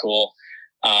is really cool.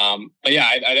 But yeah,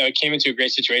 I came into a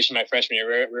great situation my freshman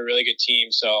year. We're a really good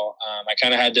team. So, I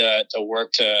kind of had to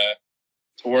work to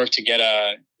get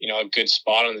a good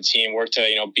spot on the team, work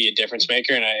to, be a difference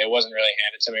maker. And it wasn't really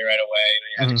handed to me right away.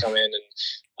 You had to come in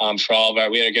and, for all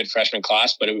of we had a good freshman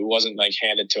class, but it wasn't like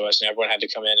handed to us, and everyone had to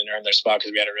come in and earn their spot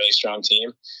because we had a really strong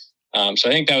team. So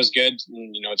I think that was good.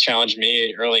 It challenged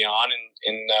me early on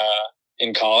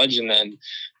in college. And then,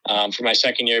 for my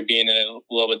second year being in a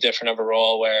little bit different of a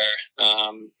role where,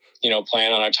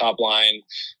 playing on our top line,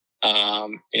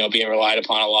 being relied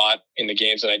upon a lot in the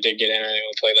games that I did get in. I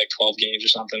only played like 12 games or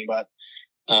something, but,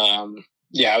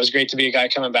 it was great to be a guy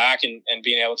coming back and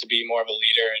being able to be more of a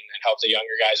leader and help the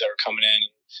younger guys that were coming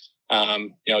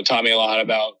in. Taught me a lot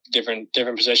about different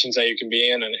positions that you can be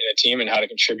in a team and how to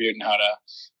contribute and how to,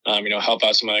 help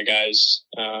out some other guys,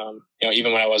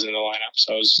 even when I wasn't in the lineup.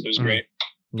 So it was great.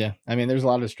 Yeah. I mean, there's a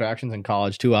lot of distractions in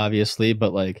college too, obviously,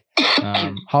 but like,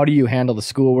 how do you handle the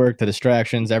schoolwork, the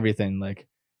distractions, everything, like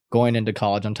going into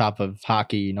college on top of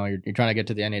hockey? You're trying to get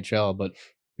to the NHL, but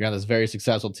you're on this very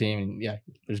successful team, and yeah,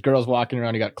 there's girls walking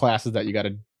around. You got classes that you got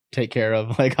to take care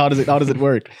of. Like, how does it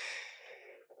work?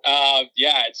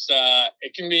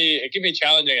 It can be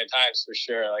challenging at times for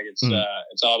sure. Like it's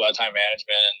all about time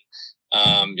management.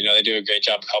 And, they do a great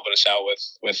job of helping us out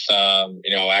with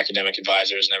academic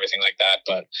advisors and everything like that.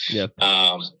 But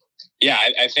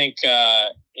I think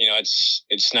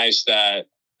it's nice that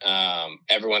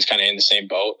everyone's kind of in the same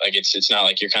boat. Like it's not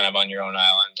like you're kind of on your own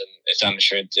island, and I'm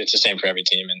sure it's the same for every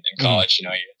team in college.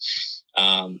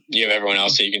 You have everyone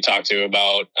else that you can talk to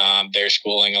about their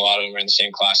schooling. A lot of them are in the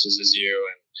same classes as you,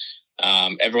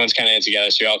 and everyone's kind of in together.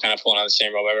 So you're all kind of pulling on the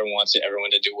same rope. Everyone wants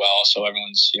everyone to do well, so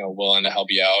everyone's willing to help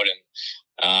you out, and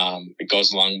it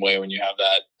goes a long way when you have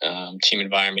that team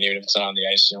environment, even if it's not on the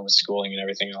ice. With schooling and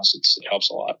everything else, it helps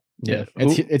a lot. Yeah,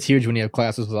 it's huge when you have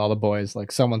classes with all the boys.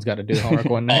 Like someone's got to do the homework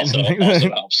one night. also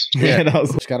helps. Yeah,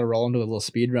 just got to roll into a little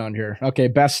speed round here. Okay,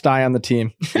 best sty on the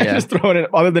team. Yeah, just throw it in,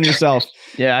 other than yourself.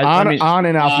 Yeah, on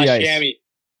and off the ice. Shammy.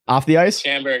 Off the ice.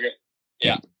 Schamberger.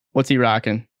 Yeah. What's he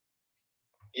rocking?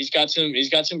 He's got some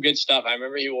good stuff. I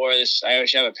remember he wore this. I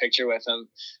actually have a picture with him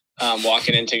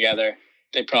walking in together.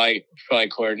 They probably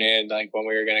coordinated like when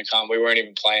we were going to come. We weren't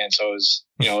even playing, so it was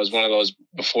it was one of those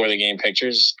before the game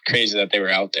pictures. Crazy that they were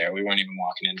out there. We weren't even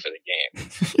walking in for the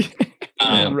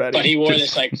game. But he wore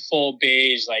this like full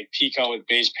beige like peacoat with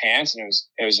beige pants, and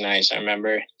it was nice. I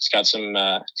remember he's got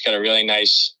a really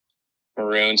nice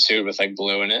maroon suit with like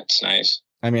blue in it. It's nice.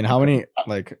 I mean, how many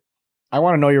like I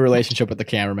want to know your relationship with the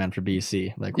cameraman for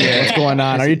BC. Like, what's going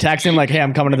on? Are you texting him like, "Hey,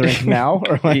 I'm coming to the rink now"?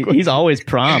 Or like, he's always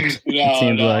prompt. No, it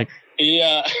seems no. like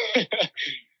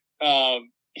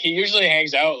he usually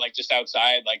hangs out like just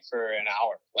outside like for an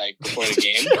hour like before the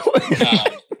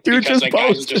game. Dude, because just like guys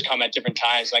will post. just come at different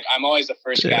times. Like I'm always the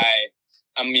first guy.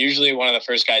 I'm usually one of the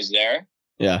first guys there.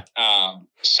 Yeah.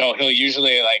 So he'll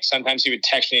usually like sometimes he would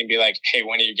text me and be like, "Hey,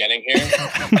 when are you getting here?"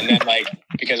 And then like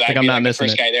because Like, I'd I'm be not like the missing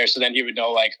first it. guy there, so then he would know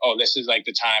like, "Oh, this is like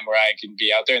the time where I can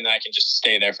be out there, and then I can just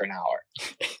stay there for an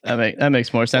hour." that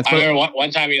makes more sense. I remember one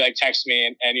time he like texted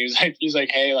me and he was like,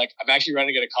 "Hey, like I'm actually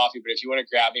running to get a coffee, but if you want to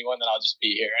grab me one, then I'll just be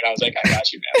here." And I was like, "I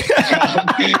got you,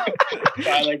 man." So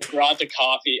I like brought the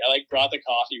coffee. I like brought the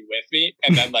coffee with me,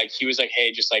 and then like he was like,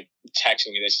 "Hey, just like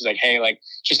texting me this." He's like, "Hey, like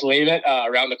just leave it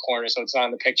around the corner so it's not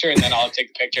in the picture, and then I'll take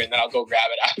the picture, and then I'll go grab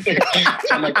it after."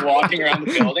 So I'm like walking around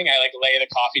the building. I like lay the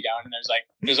coffee down, and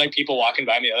there's like people walking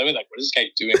by me the other way, like, "What is this guy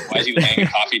doing? Why is he laying a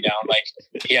coffee down? Like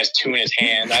he has two in his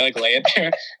hand." I like lay it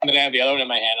there, and then I have the other one in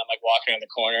my hand. I'm like walking around the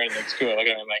corner, and it's cool.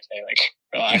 Looking at me, I'm like, "Hey, like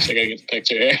relax, I gotta get the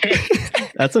picture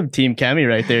here." That's some team chemmy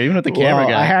right there, even with the camera Well,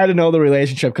 guy. I had to know the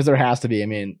relationship because there has to be. I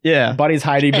mean, yeah. buddy's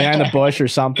hiding behind the bush or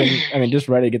something. I mean, just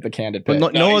ready to get the candid But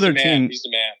pic. no he's other the man. team. He's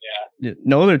the man. Yeah.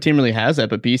 No other team really has that,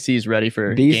 but BC's ready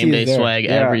for BC's game day there. swag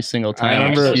Yeah. every single time. I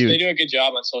remember- It's They huge. do a good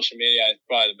job on social media. It's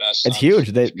probably the best. It's huge.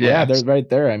 They're Yeah. right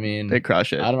there. I mean, They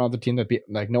crush it. I don't know the team that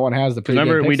like no one has the.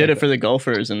 Remember, pregame we pics did like it for the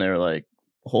Gophers, and they were like,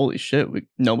 "Holy shit,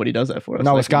 nobody does that for us."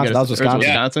 No, Like, Wisconsin. you That was guys- Wisconsin.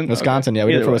 Wisconsin. Wisconsin. Okay. Yeah,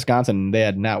 we did it Either for way. Wisconsin. And they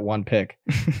had not one pick.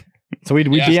 So we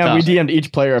Yeah, DM'd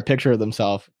each player a picture of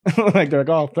themselves. Like they're like,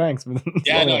 "Oh, thanks."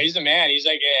 Yeah, no, he's the man. He's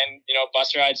like, and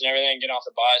bus rides and everything. Get off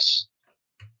the bus.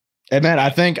 Hey man, I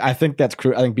think that's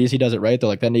true. I think BC does it right though.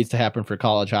 Like that needs to happen for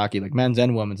college hockey, like men's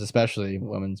and women's, especially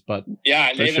women's. But Yeah,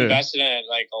 and For they've sure. invested in it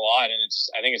like a lot, and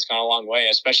I think it's gone a long way.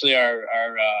 Especially our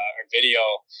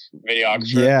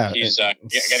videographer. Yeah, He's got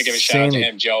to give a shout out to insanely-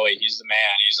 him, Joey. He's the man.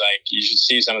 He's like, you should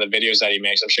see some of the videos that he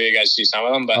makes. I'm sure you guys see some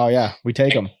of them, but oh yeah, we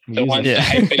take them. the ones, Yeah. the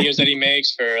hype videos that he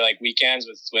makes for like weekends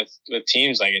with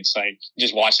teams, like it's like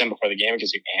just watch them before the game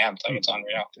because you amped. Like it's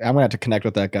unreal. I'm gonna have to connect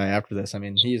with that guy after this. I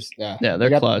mean, he's Yeah, They they're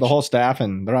got clutch. the whole staff,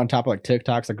 and they're on top of like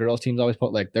TikToks. The girls' teams always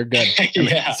put like they're good.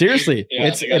 Yeah. Seriously, Yeah,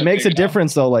 they got it makes a figured out.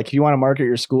 difference though. Like if you want to market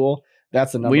your school,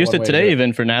 that's the number. We used one it way to today do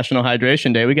even for National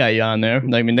Hydration Day. We got you on there.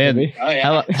 I mean, they had Maybe. Oh,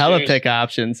 yeah. hella Cheers. pick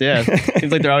options. Yeah,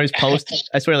 seems like they're always post.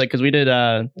 I swear, like because we did.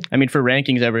 I mean, for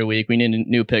rankings every week, we need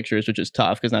new pictures, which is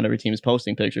tough because not every team is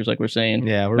posting pictures, like we're saying.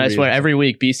 Yeah, we're And I swear, reading. every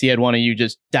week BC had one of you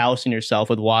just dousing yourself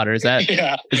with water. Is that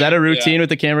Yeah. is that a routine with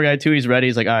the camera guy too? He's ready.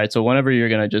 He's like, all right, so whenever you're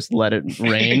gonna just let it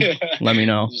rain, let me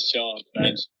know. Just show him.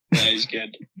 Nice. Yeah, he's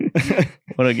good.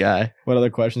 What a guy. What other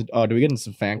questions? Oh, do we get into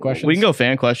some fan questions? We can go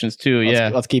fan questions too. Let's, Yeah.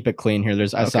 let's keep it clean here.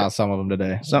 I saw some of them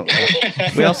today. So,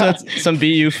 we also had some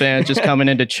BU fans just coming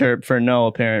in to chirp for no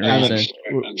apparent I'm reason.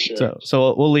 sure. I'm sure.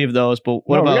 So we'll leave those. But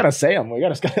what No, we about? gotta say them. We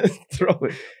gotta throw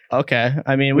it. Okay,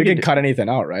 I mean We we can could. cut anything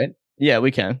out, right? Yeah,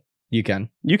 we can. You can.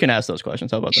 You can ask those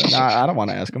questions. How about that? Nah, I don't want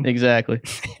to ask them. Exactly.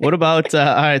 What about? All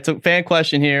right. So fan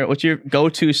question here. What's your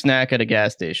go-to snack at a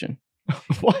gas station?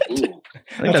 What? Ooh.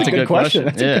 I think that's a good question.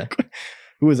 That's a Yeah. good que-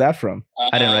 Who was that from?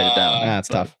 I didn't write it down. Nah, it's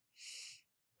tough.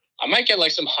 I might get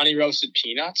like some honey roasted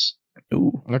peanuts.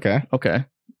 Ooh. Okay. Okay.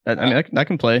 I mean, that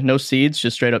can play. No seeds,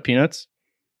 just straight up peanuts.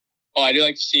 Oh, I do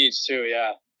like the seeds too.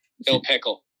 Yeah, dill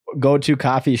pickle. Go to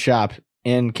coffee shop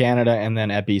in Canada and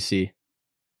then at BC.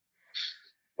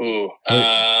 Ooh,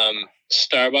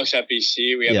 Starbucks at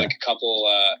BC. We have Yeah. like a couple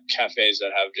cafes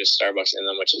that have just Starbucks in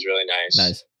them, which is really nice.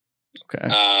 Nice. Okay.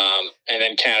 And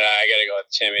then Canada, I gotta go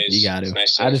with Timmy's. You got It's to.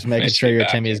 nice I just making nice to sure be you're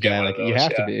back Timmy's and get guy. one Like of you those,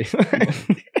 have yeah. to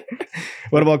be.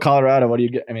 What about Colorado? What do you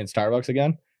get? I mean, Starbucks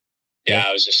again? Yeah,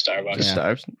 it was just Starbucks. Just Yeah.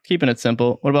 stars. Keeping it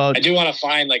simple. What about? I do want to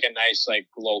find like a nice like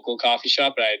local coffee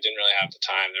shop, but I didn't really have the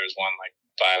time. There was one like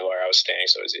by where I was staying,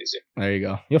 so it was easy. There you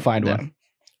go. You'll find Yeah.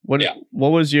 one. Yeah. What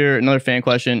was your another fan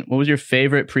question? What was your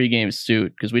favorite pregame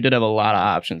suit? Because we did have a lot of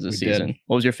options this We did. season.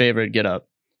 What was your favorite get up?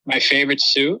 My favorite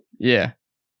suit? Yeah.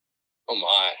 Oh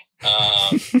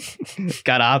my.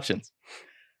 Got options.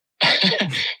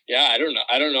 Yeah, I don't know.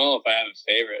 I don't know if I have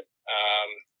a favorite.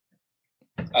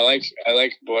 I like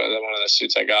one of the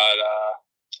suits I got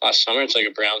last summer. It's like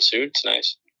a brown suit. It's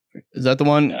nice. Is that the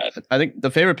one? Yeah. I think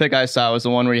the favorite pick I saw was the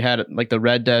one where you had like the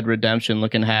Red Dead Redemption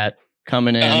looking hat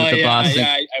coming in with the Boston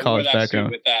I wore college that background.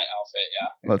 suit with that outfit.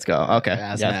 Yeah. Let's go. Okay.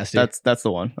 That's Yeah, nasty. That's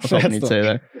the one. I was hoping That's you'd say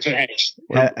that. Thanks.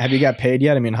 Have you got paid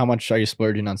yet? I mean, how much are you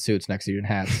splurging on suits next year and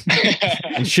hats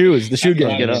and shoes? The shoe I haven't game.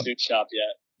 gone Get to the up. suit shop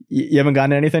yet. You haven't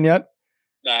gotten anything yet?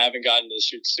 No, I haven't gotten to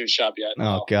the suit shop yet. Oh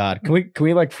No. God, can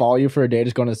we like follow you for a day?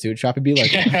 Just going to the suit shop and be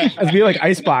like, it'd be like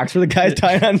Icebox for the guys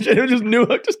tying on shit. It was just new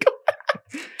look. Just go.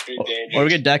 Or we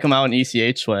could deck them out in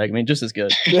ECH swag. I mean, just as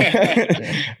good.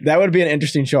 That would be an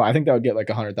interesting show. I think that would get like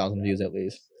 100,000 views at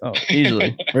least. Oh,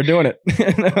 easily. We're doing it.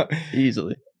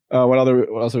 Easily. What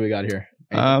else have we got here?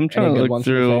 I'm trying to look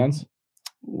through.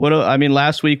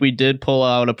 Last week we did pull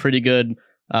out a pretty good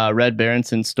Red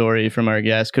Berenson story from our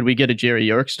guest. Could we get a Jerry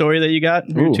York story that you got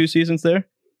in your 2 seasons there?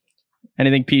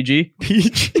 Anything PG?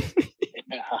 PG.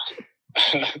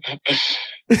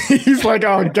 He's like,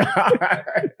 oh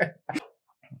god.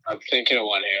 I'm thinking of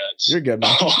one here. You're good,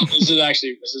 man. This is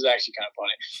actually kind of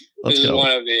funny.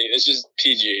 This is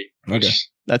PG. Okay.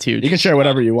 That's huge. You can share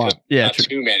whatever you want. Yeah, not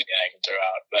too many that I can throw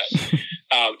out. But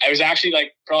it was actually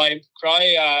like probably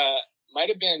might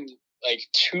have been like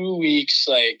 2 weeks,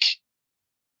 like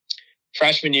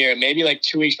freshman year, maybe like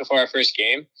 2 weeks before our first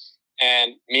game.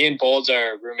 And me and Bolds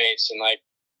are roommates, and like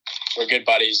we're good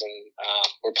buddies, and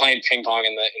we're playing ping pong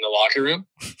in the locker room.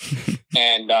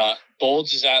 And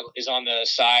Bolds is on the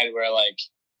side where like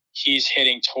he's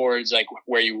hitting towards like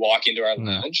where you walk into our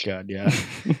lounge. Oh, God, yeah.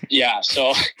 Yeah.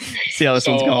 So see how this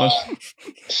one's going.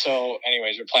 So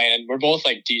anyways, we're playing, and we're both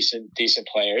like decent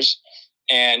players.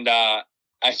 And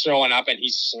I throw one up, and he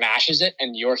smashes it,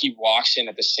 and Yorkie walks in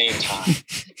at the same time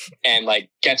and like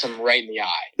gets him right in the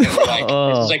eye. And we're like,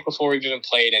 this is like before we've even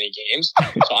played any games.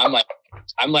 So I'm like,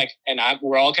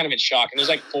 we're all kind of in shock. And there's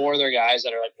like 4 other guys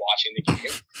that are like watching the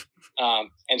game.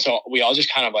 And so we're all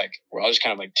just kind of like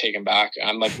taken back.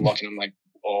 I'm like looking, I'm like,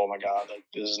 oh my God, like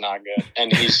this is not good.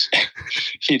 And he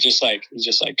just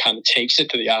kind of takes it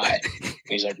to the eye, and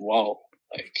he's like, whoa,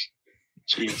 like,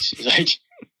 jeez. He's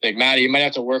like, Maddie, you might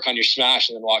have to work on your smash,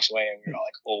 and then walks away. And we're all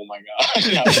like, oh my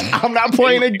God. I'm not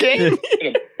playing a game. Could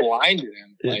have blinded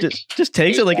him. Like, just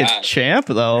takes it like it's champ,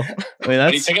 though. I mean,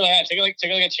 that's. He took it like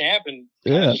a champ, and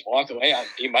just walked away.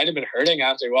 He might have been hurting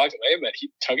after he walked away, but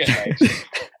he took it like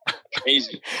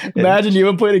crazy. Imagine you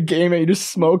haven't played a game and you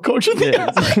just smoke coaching the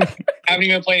guy. Haven't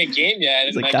even played a game yet.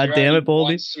 It's like, God damn it,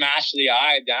 Boldy. Smash the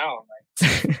eye down.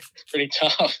 Like, it's pretty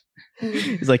tough.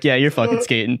 He's like, yeah, you're fucking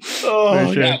skating.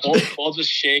 Oh, sure. Yeah, Bold was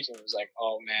shaking. He was like,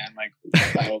 oh man, like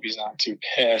I hope he's not too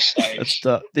pissed. Like, that's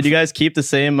tough. Did you guys keep the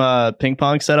same ping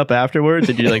pong setup afterwards?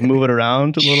 Did you like move it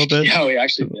around a little bit? Yeah, we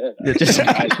actually did.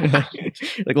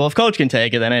 Like, well, if coach can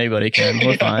take it, then anybody can.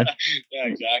 We're fine. Yeah,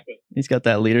 exactly. He's got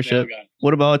that leadership. Yeah,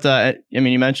 what about, I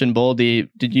mean, you mentioned Boldy.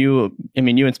 You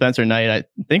and Spencer Knight,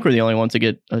 I think we're the only ones to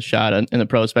get a shot in the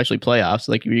pro, especially playoffs.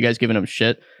 Like, were you guys giving him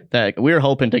shit? That we were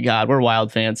hoping to God, we're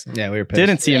Wild fans. Yeah, we were pissed.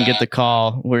 Didn't see him get the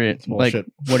call. Like,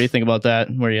 what do you think about that?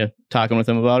 Were you talking with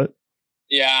him about it?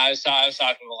 Yeah, I was talking to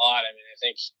him a lot. I mean, I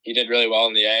think he did really well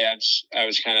in the A. I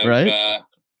was kind of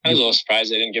I was a little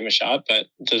surprised they didn't give him a shot, but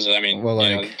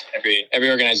every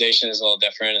organization is a little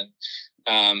different, and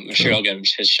I'm sure he'll get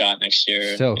his shot next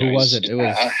year. So who was it? It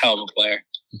was a hell of a player.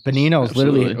 Benino's.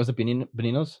 Literally, was it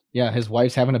Benino's? Yeah, his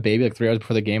wife's having a baby like 3 hours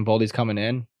before the game. Boldy's coming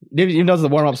in. He does the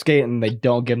warm up skate, and they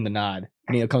don't give him the nod.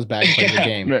 Benino comes back and plays the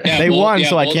game. Yeah, they won,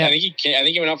 so I can't. I think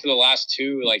he went out for the last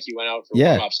 2. Like he went out for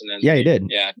warm ups, and then he did.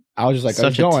 Yeah, I was just like,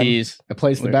 such I was going. Tease. I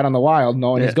placed the bet on the Wild,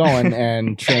 knowing he's going,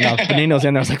 and sure enough, Benino's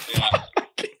in there. I was like, fuck.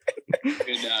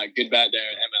 Good bet there,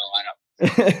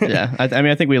 ML lineup. Yeah,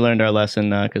 I think we learned our lesson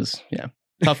because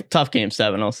tough game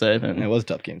 7, I'll say. And it was a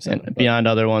tough game 7. And beyond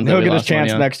other ones, he'll get his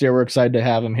chance next year. We're excited to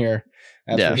have him here.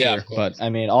 That's for sure. Yeah, but I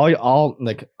mean, all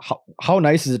like, how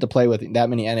nice is it to play with that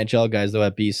many NHL guys though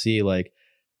at BC? Like,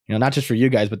 you know, not just for you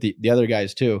guys, but the other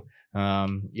guys too.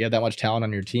 You have that much talent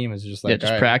on your team. It's just like,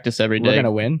 just practice every day. We're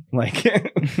gonna win. Like,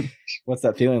 what's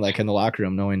that feeling like in the locker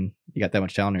room knowing you got that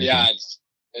much talent on your team?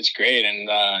 It's great, and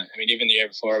I mean, even the year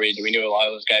before, we knew a lot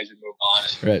of those guys would move on,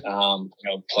 right?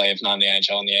 Play if not in the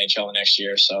NHL, in the AHL the next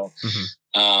year. So,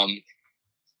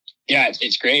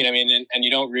 it's great. I mean, and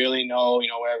you don't really know,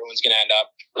 where everyone's going to end up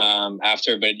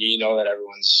after, but you know that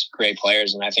everyone's great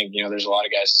players, and I think there's a lot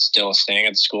of guys still staying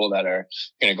at the school that are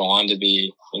going to go on to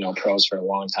be pros for a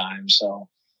long time. So,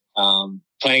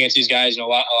 playing against these guys, a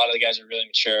lot of the guys are really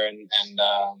mature and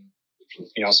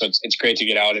so it's great to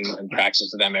get out and practice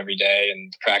with them every day.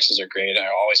 And the practices are great. They're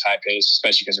always high paced,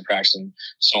 especially because they're practicing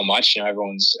so much.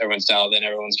 Everyone's dialed in,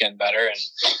 everyone's getting better.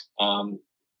 And,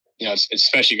 it's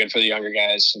especially good for the younger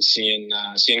guys and seeing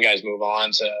guys move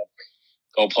on to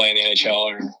go play in the NHL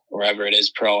or wherever it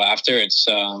is pro after. It's,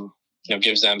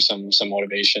 gives them some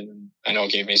motivation. And I know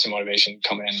it gave me some motivation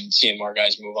coming in and seeing more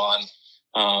guys move on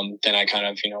than I kind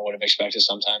of, would have expected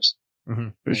sometimes. Mm-hmm.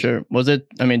 For sure. Was it?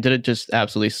 I mean, did it just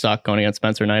absolutely suck going against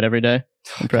Spencer Knight every day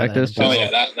in practice? Oh yeah,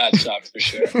 that sucked for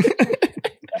sure.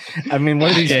 I mean, what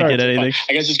did he start? Get anything?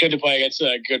 I guess it's good to play against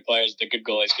good players. The good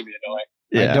goalies can be annoying.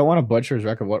 Yeah. I don't want to butcher his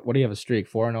record. What do you have a streak?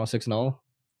 4-0, 6-0?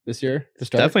 this year?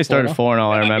 Definitely started 4-0.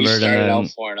 I remember. He started out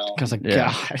 4-0. I was like,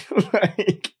 God.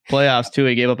 Like, playoffs too.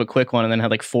 He gave up a quick one and then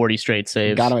had like 40 straight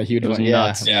saves. Got him a huge one.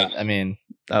 Nuts. Yeah. I mean,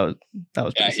 that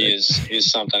was pretty sick. He's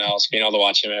something else. Being able to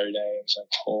watch him every day, it's like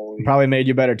holy. Probably made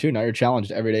you better too. Now you're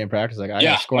challenged every day in practice. Like, I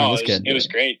gotta score on this kid. It was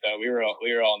great though. We were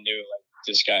all new. Like,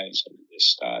 this guy is a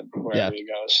stud wherever he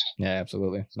goes. Yeah,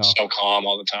 absolutely. No. So calm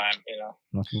all the time,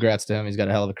 Well, congrats to him. He's got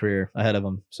a hell of a career ahead of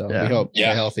him. So we hope he's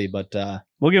healthy. But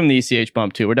we'll give him the ECH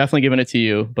bump too. We're definitely giving it to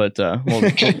you, but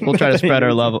we'll try to spread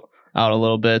our love out a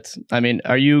little bit. I mean,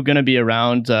 are you going to be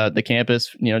around the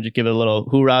campus? Just give it a little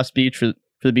hoorah speech for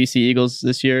the BC Eagles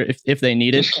this year if they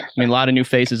need it. I mean, a lot of new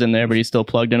faces in there, but he's still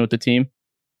plugged in with the team.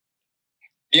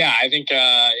 Yeah, I think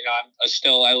I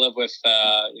live with 4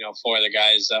 of the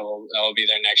guys that will be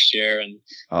there next year, and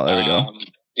there we go.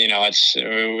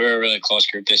 we're a really close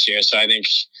group this year, so I think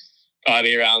I'll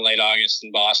be around late August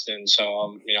in Boston.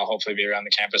 So hopefully be around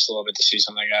the campus a little bit to see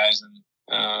some of the guys,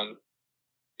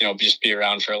 and just be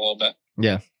around for a little bit.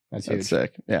 Yeah, that's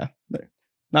sick. Yeah,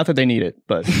 not that they need it,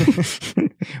 but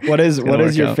what is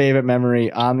your favorite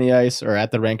memory on the ice or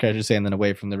at the rink, I should say, and then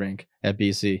away from the rink at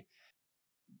BC?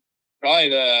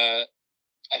 Probably I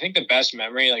think the best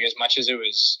memory, like as much as it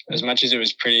was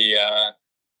pretty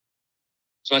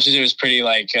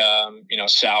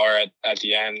sour at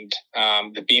the end.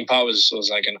 The Beanpot was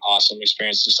like an awesome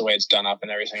experience, just the way it's done up and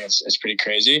everything. It's pretty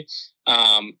crazy.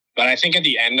 But I think at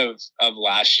the end of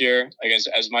last year, like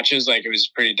as much as like it was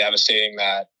pretty devastating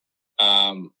that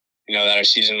that our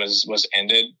season was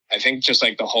ended, I think just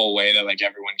like the whole way that like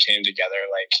everyone came together,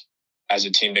 like as a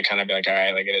team to kind of be like, all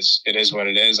right, like it is what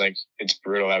it is. Like it's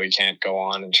brutal that we can't go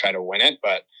on and try to win it,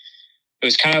 but it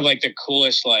was kind of like the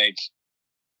coolest like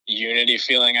unity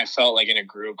feeling I felt like in a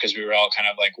group, because we were all kind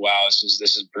of like, wow, this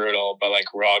is brutal, but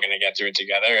like we're all going to get through it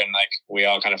together. And like we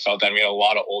all kind of felt that. And we had a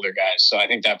lot of older guys, so I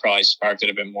think that probably sparked it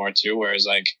a bit more too. Whereas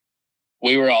like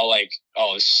we were all like,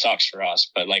 oh, this sucks for us,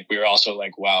 but like we were also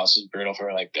like, wow, this is brutal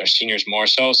for like our seniors more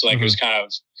so. So like it was kind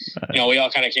of we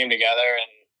all kind of came together,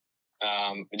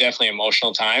 and definitely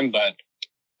emotional time, but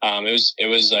it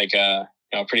was like a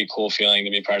pretty cool feeling to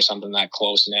be part of something that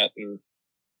close knit. And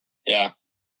yeah.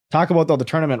 Talk about the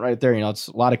tournament right there. It's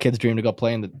a lot of kids dream to go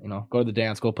play in the, go to the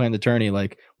dance, go play in the tourney.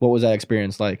 Like, what was that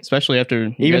experience like? Especially after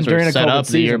you guys were set up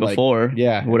the year before.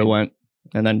 Yeah, would have went,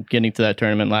 and then getting to that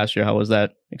tournament last year. How was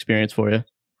that experience for you?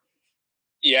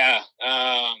 Yeah,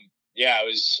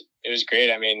 it was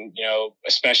great. I mean,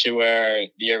 especially where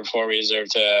the year before we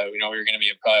deserved to, we were going to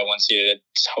be probably 1 seed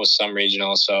to host some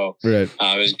regional. So right.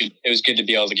 It was good to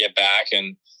be able to get back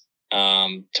and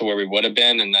to where we would have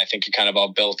been. And I think it kind of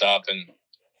all built up, and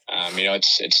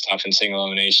it's tough in single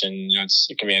elimination.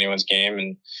 It can be anyone's game,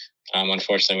 and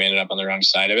unfortunately we ended up on the wrong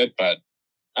side of it. But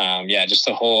just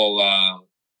the whole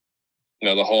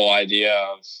the whole idea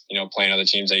of playing other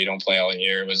teams that you don't play all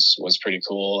year was pretty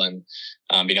cool, and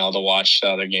being able to watch the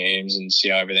other games and see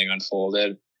how everything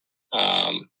unfolded.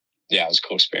 It was a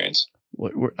cool experience.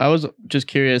 I was just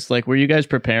curious, like, were you guys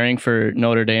preparing for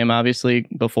Notre Dame, obviously,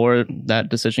 before that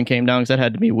decision came down? Because that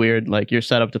had to be weird. Like, you're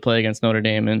set up to play against Notre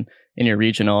Dame in your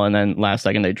regional, and then last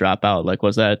second they drop out. Like,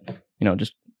 was that,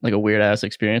 just like a weird-ass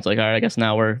experience? Like, all right, I guess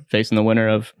now we're facing the winner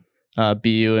of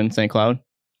BU and St. Cloud?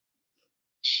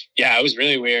 Yeah, it was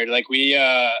really weird. Like, we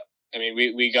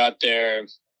got there,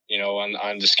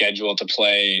 on the schedule to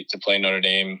play Notre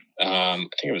Dame. I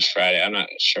think it was Friday. I'm not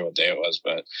sure what day it was,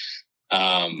 but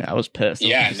I was pissed.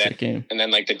 And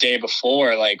then like the day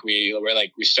before, like we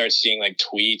start seeing like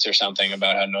tweets or something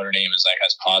about how Notre Dame is like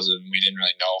has positive, and we didn't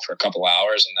really know for a couple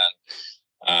hours. And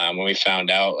then when we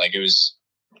found out, like it was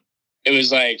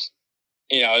like,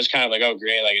 it was kind of like, oh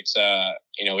great, like it's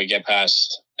we get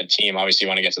past a team. Obviously, you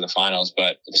want to get to the finals,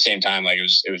 but at the same time, like it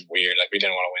was weird. Like we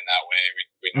didn't want to win that way.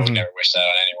 We would never wish that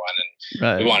on anyone,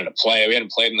 and we wanted to play. We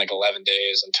hadn't played in like 11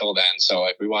 days until then, so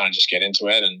like we want to just get into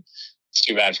it. And it's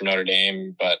too bad for Notre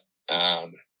Dame, but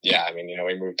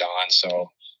we moved on. So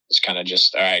it's kind of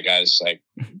just, all right, guys, like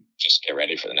just get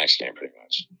ready for the next game, pretty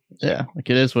much. Yeah, like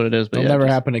it is what it is. But it'll never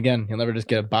happen again. You'll never just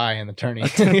get a bye in the tourney.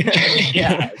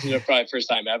 Yeah, it's probably first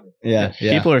time ever. Yeah,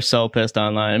 people are so pissed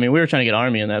online. I mean, we were trying to get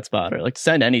Army in that spot, or like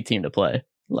send any team to play.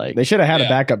 Like they should have had a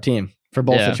backup team for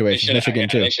both situations. Michigan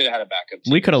too. They should have had a backup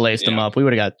team. We could have laced them up. We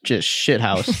would have got just shit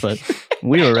house, but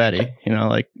we were ready.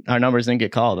 Like our numbers didn't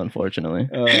get called, unfortunately.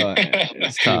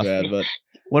 It's tough. Too bad, but.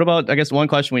 What about, I guess one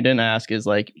question we didn't ask is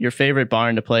like your favorite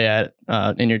barn to play at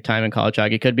in your time in college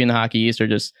hockey? It could be in the Hockey East or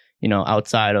just,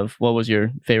 outside of. What was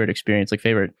your favorite experience, like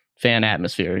favorite fan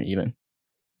atmosphere even?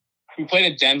 We played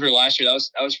at Denver last year. That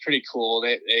was pretty cool.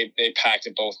 They packed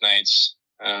it both nights.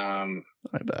 I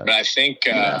bet. But I think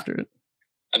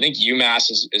I think UMass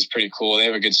is pretty cool. They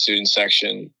have a good student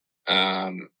section.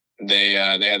 They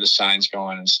had the signs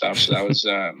going and stuff. So that was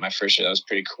my first year. That was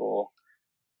pretty cool.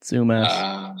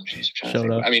 UMass. Showed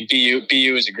up. I mean,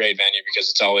 BU is a great venue because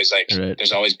it's always like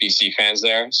there's always BC fans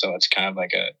there. So it's kind of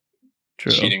like a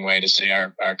cheating way to say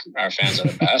our fans are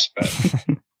the best, but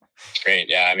it's great.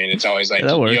 Yeah, I mean, it's always like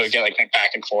you get like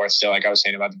back and forth still. Like I was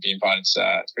saying about the Beanpot, it's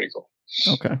pretty cool.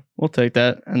 Okay, we'll take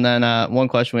that. And then one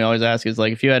question we always ask is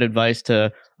like, if you had advice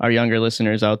to our younger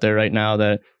listeners out there right now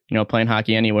that playing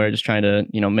hockey anywhere, just trying to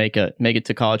make it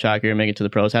to college hockey or make it to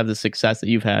the pros, have the success that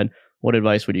you've had, what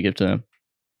advice would you give to them?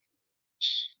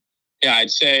 Yeah,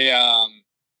 I'd say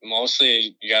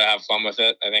mostly you gotta have fun with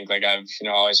it. I think like I've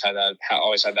always had that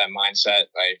mindset.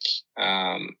 Like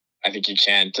I think you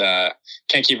can't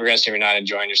keep progressing if you're not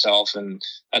enjoying yourself, and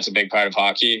that's a big part of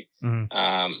hockey. Mm-hmm.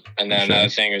 And then another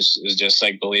thing is just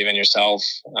like believe in yourself,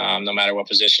 no matter what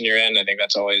position you're in. I think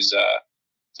that's always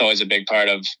a big part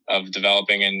of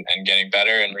developing and getting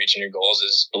better and reaching your goals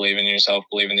is believing in yourself,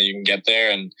 believing that you can get there,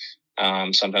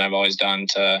 and something I've always done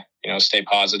to stay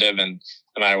positive, and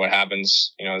no matter what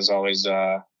happens, there's always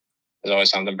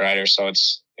something brighter. So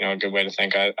it's a good way to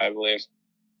think, I believe.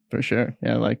 For sure.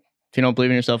 Yeah, like if you don't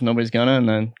believe in yourself, nobody's gonna, and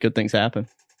then good things happen.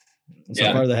 So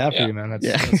far they have for you, man.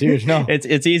 That's huge. No,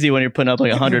 it's easy when you're putting up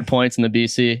like 100 points in the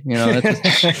BC.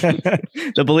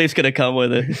 The belief's gonna come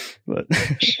with it. But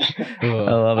I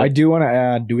love it. I do want to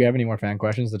add. Do we have any more fan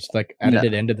questions that's like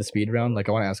edited into the speed round? Like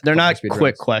I want to ask. They're not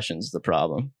quick questions. The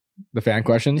problem. The fan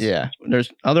questions? Yeah.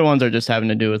 There's other ones are just having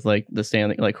to do with like the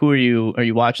Stanley. Like, who are you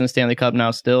watching the Stanley Cup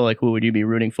now still? Like, who would you be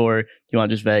rooting for? Do you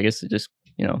want just Vegas to just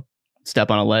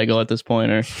step on a Lego at this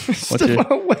point, or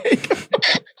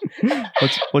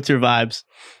what's your vibes?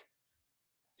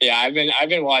 Yeah, I've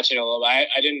been watching a little bit.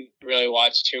 I didn't really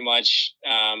watch too much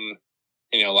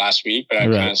last week, but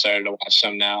I've kind of started to watch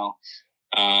some now.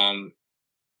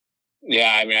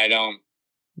 Yeah, I mean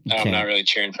I'm not really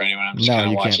cheering for anyone. I'm just kind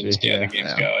of watching to see how the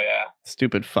games go. Yeah.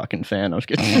 Stupid fucking fan. I was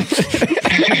kidding.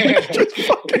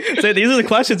 So these are the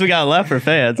questions we got left for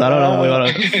fans. I don't know if we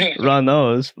want to run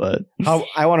those, but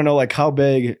I want to know like how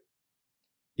big.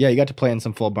 Yeah, you got to play in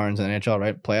some full barns in the NHL,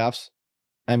 right? Playoffs.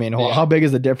 I mean, how big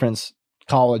is the difference,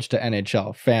 college to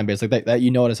NHL fan base, like that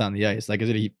you notice on the ice? Like, is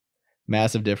it a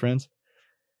massive difference?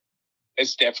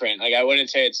 It's different. Like I wouldn't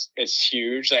say it's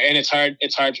huge. Like, and it's hard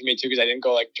for me too because I didn't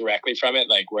go like directly from it,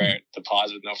 like where the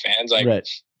pause with no fans. Like, right.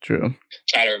 True.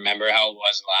 Try to remember how it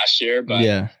was last year, but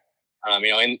yeah.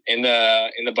 In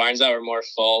the barns that were more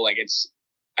full, like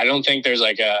I don't think there's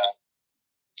like I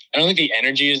don't think the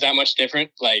energy is that much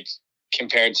different, like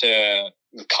compared to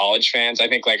the college fans. I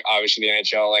think like obviously the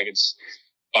NHL, like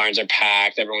barns are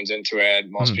packed, everyone's into it.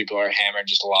 Most people are hammered,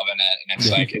 just loving it, and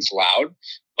it's like it's loud,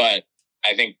 but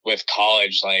I think with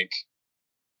college, like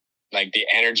the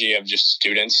energy of just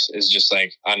students is just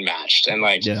like unmatched. And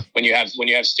like when you have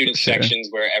student sections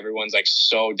where everyone's like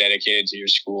so dedicated to your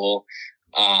school,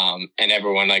 and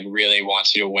everyone like really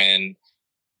wants you to win,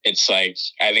 it's like,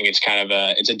 I think it's kind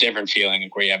of it's a different feeling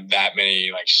where you have that many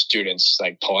like students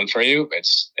like pulling for you.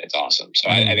 It's awesome. So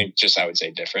I think I would say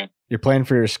different. You're playing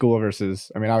for your school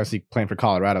versus, I mean, obviously playing for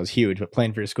Colorado is huge, but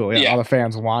playing for your school, all the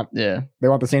fans want the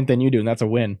same thing you do, and that's a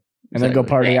win. And then go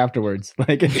party afterwards.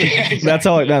 Like that's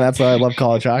why I love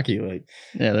college hockey. Like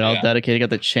they're all dedicated.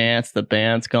 Got the chants, the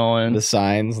band's going, the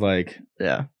signs. Like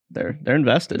they're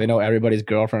invested. They know everybody's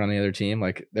girlfriend on the other team.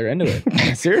 Like they're into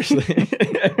it. Seriously.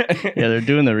 They're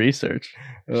doing the research.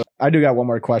 I do got one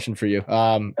more question for you.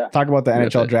 Talk about the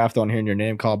NHL draft on hearing your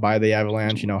name called by the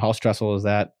Avalanche. How stressful is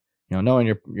that? Knowing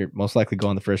you're most likely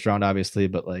going the first round, obviously,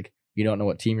 but like you don't know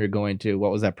what team you're going to.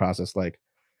 What was that process like?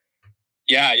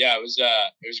 Yeah, it was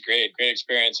great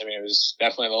experience. I mean, it was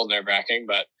definitely a little nerve-wracking,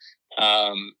 but so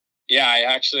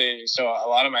a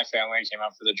lot of my family came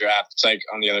out for the draft. It's like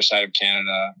on the other side of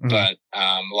Canada, but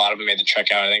a lot of them made the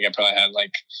trek out. I think I probably had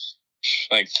like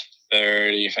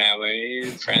 30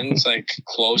 family friends, like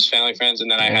close family friends,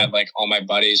 and then I had like all my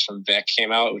buddies from Vic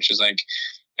came out, which is like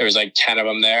there was like 10 of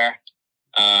them there.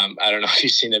 I don't know if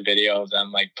you've seen the video of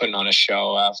them like putting on a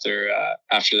show after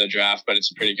the draft, but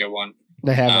it's a pretty good one.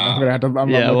 They haven't.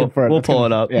 I'm looking for it. We'll pull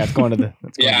it up. Yeah, it's going to the.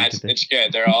 It's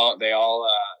good. They all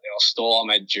stole all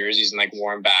my jerseys and like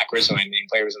wore them backwards, so my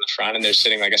nameplate was in the front, and they're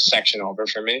sitting like a section over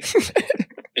for me. Just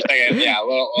like a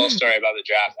little story about the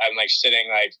draft. I'm like sitting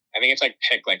like I think it's like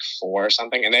pick like 4 or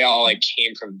something, and they all like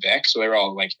came from Vic, so they were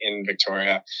all like in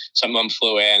Victoria. Some of them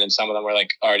flew in, and some of them were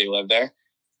like already lived there.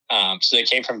 So they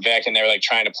came from Vic, and they were like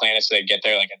trying to plan it so they'd get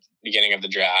there like at the beginning of the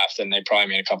draft, and they probably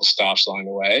made a couple stops along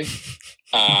the way.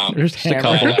 There's just a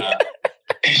couple.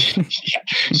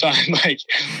 So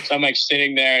I'm like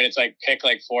sitting there, and it's like pick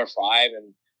like 4 or 5,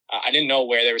 and I didn't know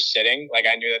where they were sitting. Like,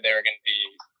 I knew that they were going to be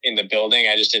in the building.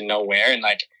 I just didn't know where. And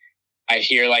like, I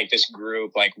hear like this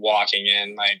group like walking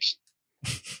in, like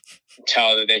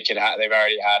tell that they've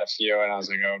already had a few. And I was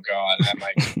like, oh God. And I'm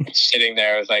like sitting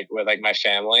there with my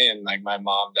family and like my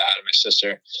mom, dad, and my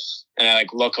sister. And I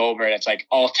like look over and it's like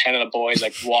all 10 of the boys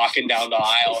like walking down the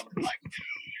aisle and like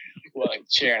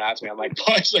cheering at me. I'm like,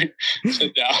 boys, like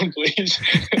sit down, please.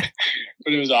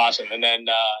 But it was awesome. And then,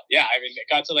 yeah, I mean, it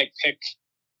got to like pick,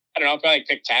 I don't know, probably like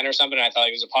pick 10 or something. And I thought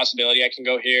like, there's a possibility I can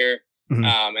go here.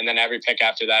 Mm-hmm. And then every pick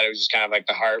after that, it was just kind of like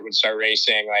the heart would start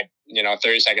racing, like,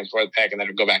 30 seconds before the pick, and then it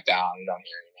would go back down and don't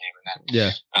hear your name.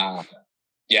 And then,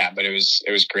 yeah, but it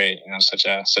was great. Such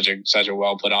a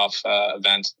well put off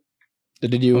event.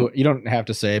 Did you don't have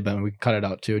to say, but we can cut it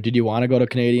out too. Did you want to go to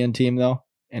Canadian team though?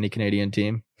 Any Canadian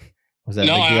team? Was that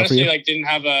no? I honestly didn't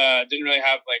really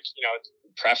have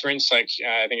preference. Like,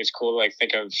 I think it's cool to like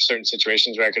think of certain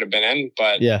situations where I could have been in,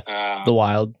 but the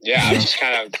Wild. Yeah, I was just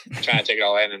kind of trying to take it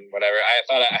all in and whatever. I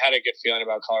thought I had a good feeling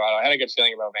about Colorado. I had a good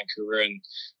feeling about Vancouver,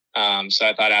 and so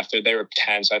I thought after they were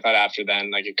 10, so I thought after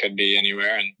then like it could be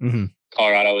anywhere. And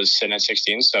Colorado was sitting at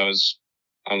 16, so it was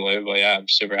unbelievable. Yeah, I'm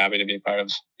super happy to be part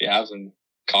of the Avs and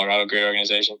Colorado, great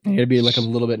organization. You'd be like a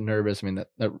little bit nervous. I mean,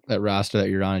 that roster that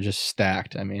you're on is just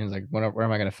stacked. I mean, it's like, where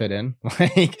am I going to fit in?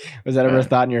 Like, was that ever a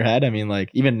thought in your head? I mean, like,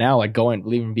 even now, like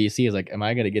leaving BC is like, am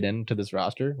I going to get into this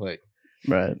roster? Like,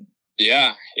 right.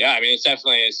 Yeah. I mean, it's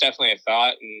definitely a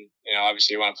thought, and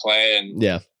obviously you want to play, and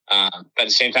but at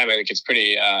the same time, I think it's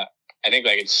pretty. I think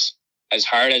like it's as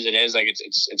hard as it is. Like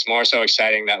it's more so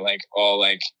exciting that like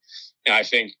I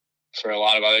think. For a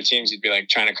lot of other teams, you'd be like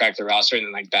trying to crack the roster, and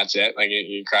then like that's it. Like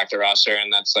you crack the roster,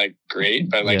 and that's like great.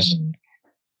 But like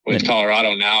with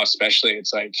Colorado now, especially,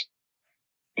 it's like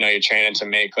you're training to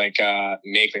make like a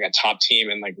top team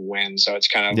and like win. So it's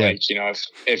kind of like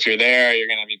if you're there, you're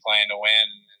gonna be playing to win.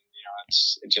 And,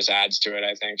 it just adds to it,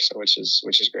 I think. So which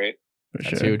is great.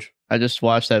 That's huge. I just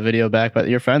watched that video back, but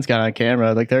your friends got on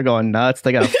camera. Like they're going nuts.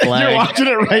 They got a flag. You're watching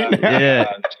it right now.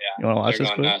 Yeah. You want to watch this?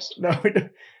 Nuts. No, we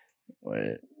don't.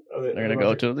 Wait. They're going to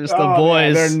go to this. The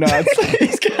boys. Man, they're nuts.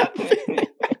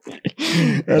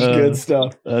 That's good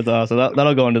stuff. That's awesome.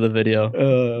 That'll go into the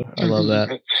video. I love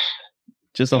that.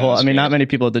 Just a whole, I mean, not many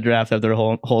people at the draft have their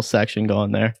whole section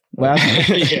going there. I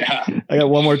got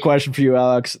one more question for you,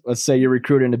 Alex. Let's say you're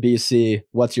recruiting to BC.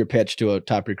 What's your pitch to a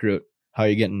top recruit? How are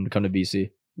you getting to come to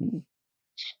BC?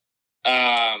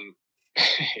 Yeah,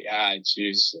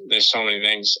 geez. There's so many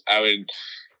things. I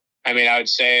would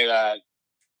say that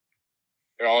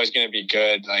they're always going to be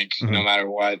good, like no matter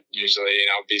what. Usually,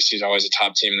 BC is always a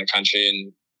top team in the country,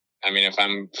 and I mean, if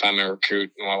I'm a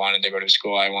recruit and I wanted to go to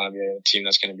school, I want to be a team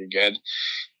that's going to be good.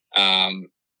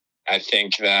 I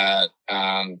think that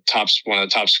one of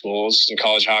the top schools in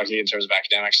college hockey in terms of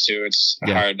academics too. It's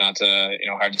hard not to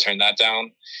hard to turn that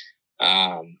down.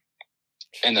 And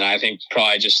then I think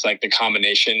probably just like the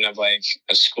combination of like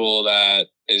a school that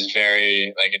is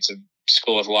very like it's a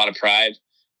school with a lot of pride.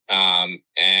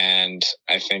 And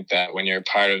I think that when you're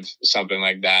part of something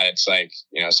like that, it's like,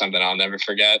 something I'll never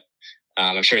forget.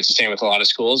 I'm sure it's the same with a lot of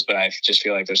schools, but I just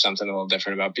feel like there's something a little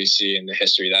different about BC and the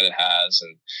history that it has,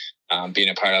 and being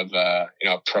a part of a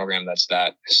program that's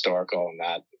that historical and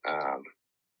that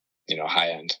high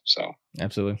end. So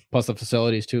absolutely. Plus the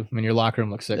facilities too. I mean, your locker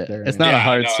room looks sick there. It's not a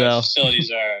hard sell. Facilities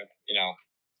are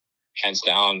hands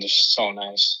down just so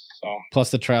nice. So plus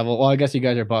the travel. Well, I guess you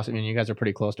guys are bus. I mean, you guys are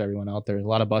pretty close to everyone out there. A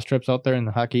lot of bus trips out there in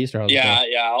the Hockey East. Or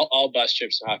all bus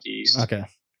trips in Hockey East. Okay,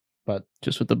 but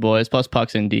just with the boys. Plus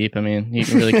pucks in deep. I mean, you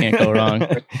really can't go wrong.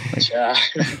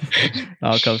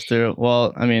 All comes through.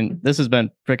 Well, I mean, this has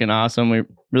been freaking awesome. We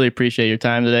really appreciate your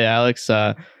time today, Alex.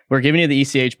 We're giving you the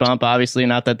ECH bump, obviously.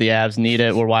 Not that the Avs need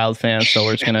it. We're Wild fans, so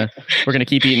we're gonna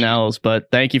keep eating L's. But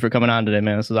thank you for coming on today,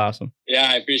 man. This is awesome.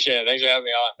 Yeah, I appreciate it. Thanks for having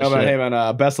me on. Hey,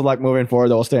 man. Best of luck moving forward.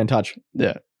 Though we'll stay in touch.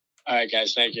 Yeah. All right,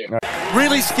 guys. Thank you.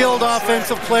 Really skilled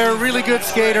offensive player, really good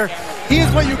skater. He is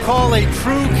what you call a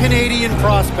true Canadian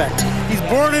prospect. He's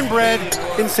born and bred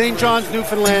in St. John's,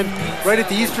 Newfoundland, right at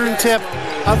the eastern tip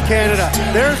of Canada.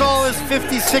 There's all his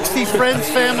 50, 60 friends,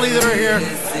 family that are here.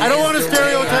 I don't want to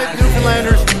stereotype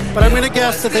Newfoundlanders, but I'm going to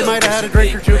guess that they might have had a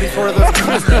drink or two before the...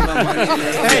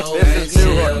 Hey, this is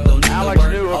Newhook. Alex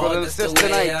Newhook with an assist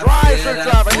tonight. Drives for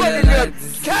traffic, looking good.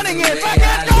 Cutting it,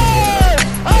 backhand goal!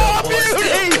 Oh,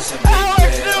 beauty!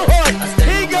 Alex Newhook!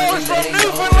 He goes from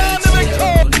Newfoundland to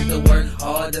Victoria.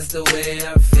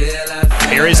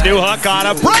 Here is Newhook on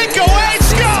a breakaway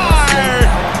score!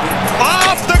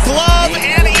 Off the glove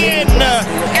and in a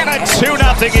 2-0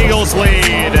 Eagles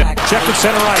lead. Checked at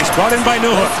center ice, brought in by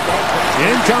Newhook.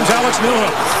 In comes Alex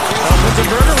Newhook.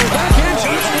 Lindenberger with backhand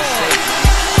shot.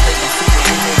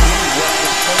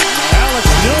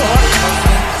 Alex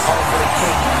Newhook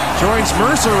joins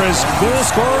Mercer as goal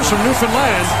scorers from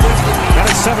Newfoundland. And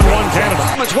it's 7-1 Canada.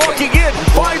 It's walking in,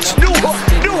 finds Newhook.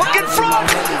 Newhook in front.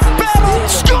 Battle,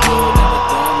 score!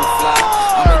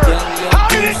 How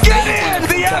did it get in?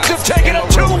 The Avs have taken a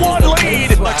 2-1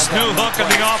 lead. Alex Newhook on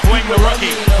the off wing, the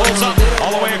rookie pulls up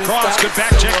all the way across. Good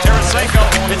back check, Tarasenko.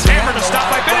 It's hammered to stop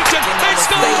by Binnington. They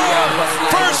score!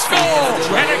 First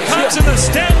goal! And it comes in the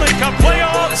Stanley Cup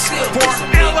playoffs for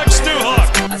Alex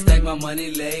Newhook. I stack my money,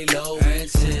 lay low.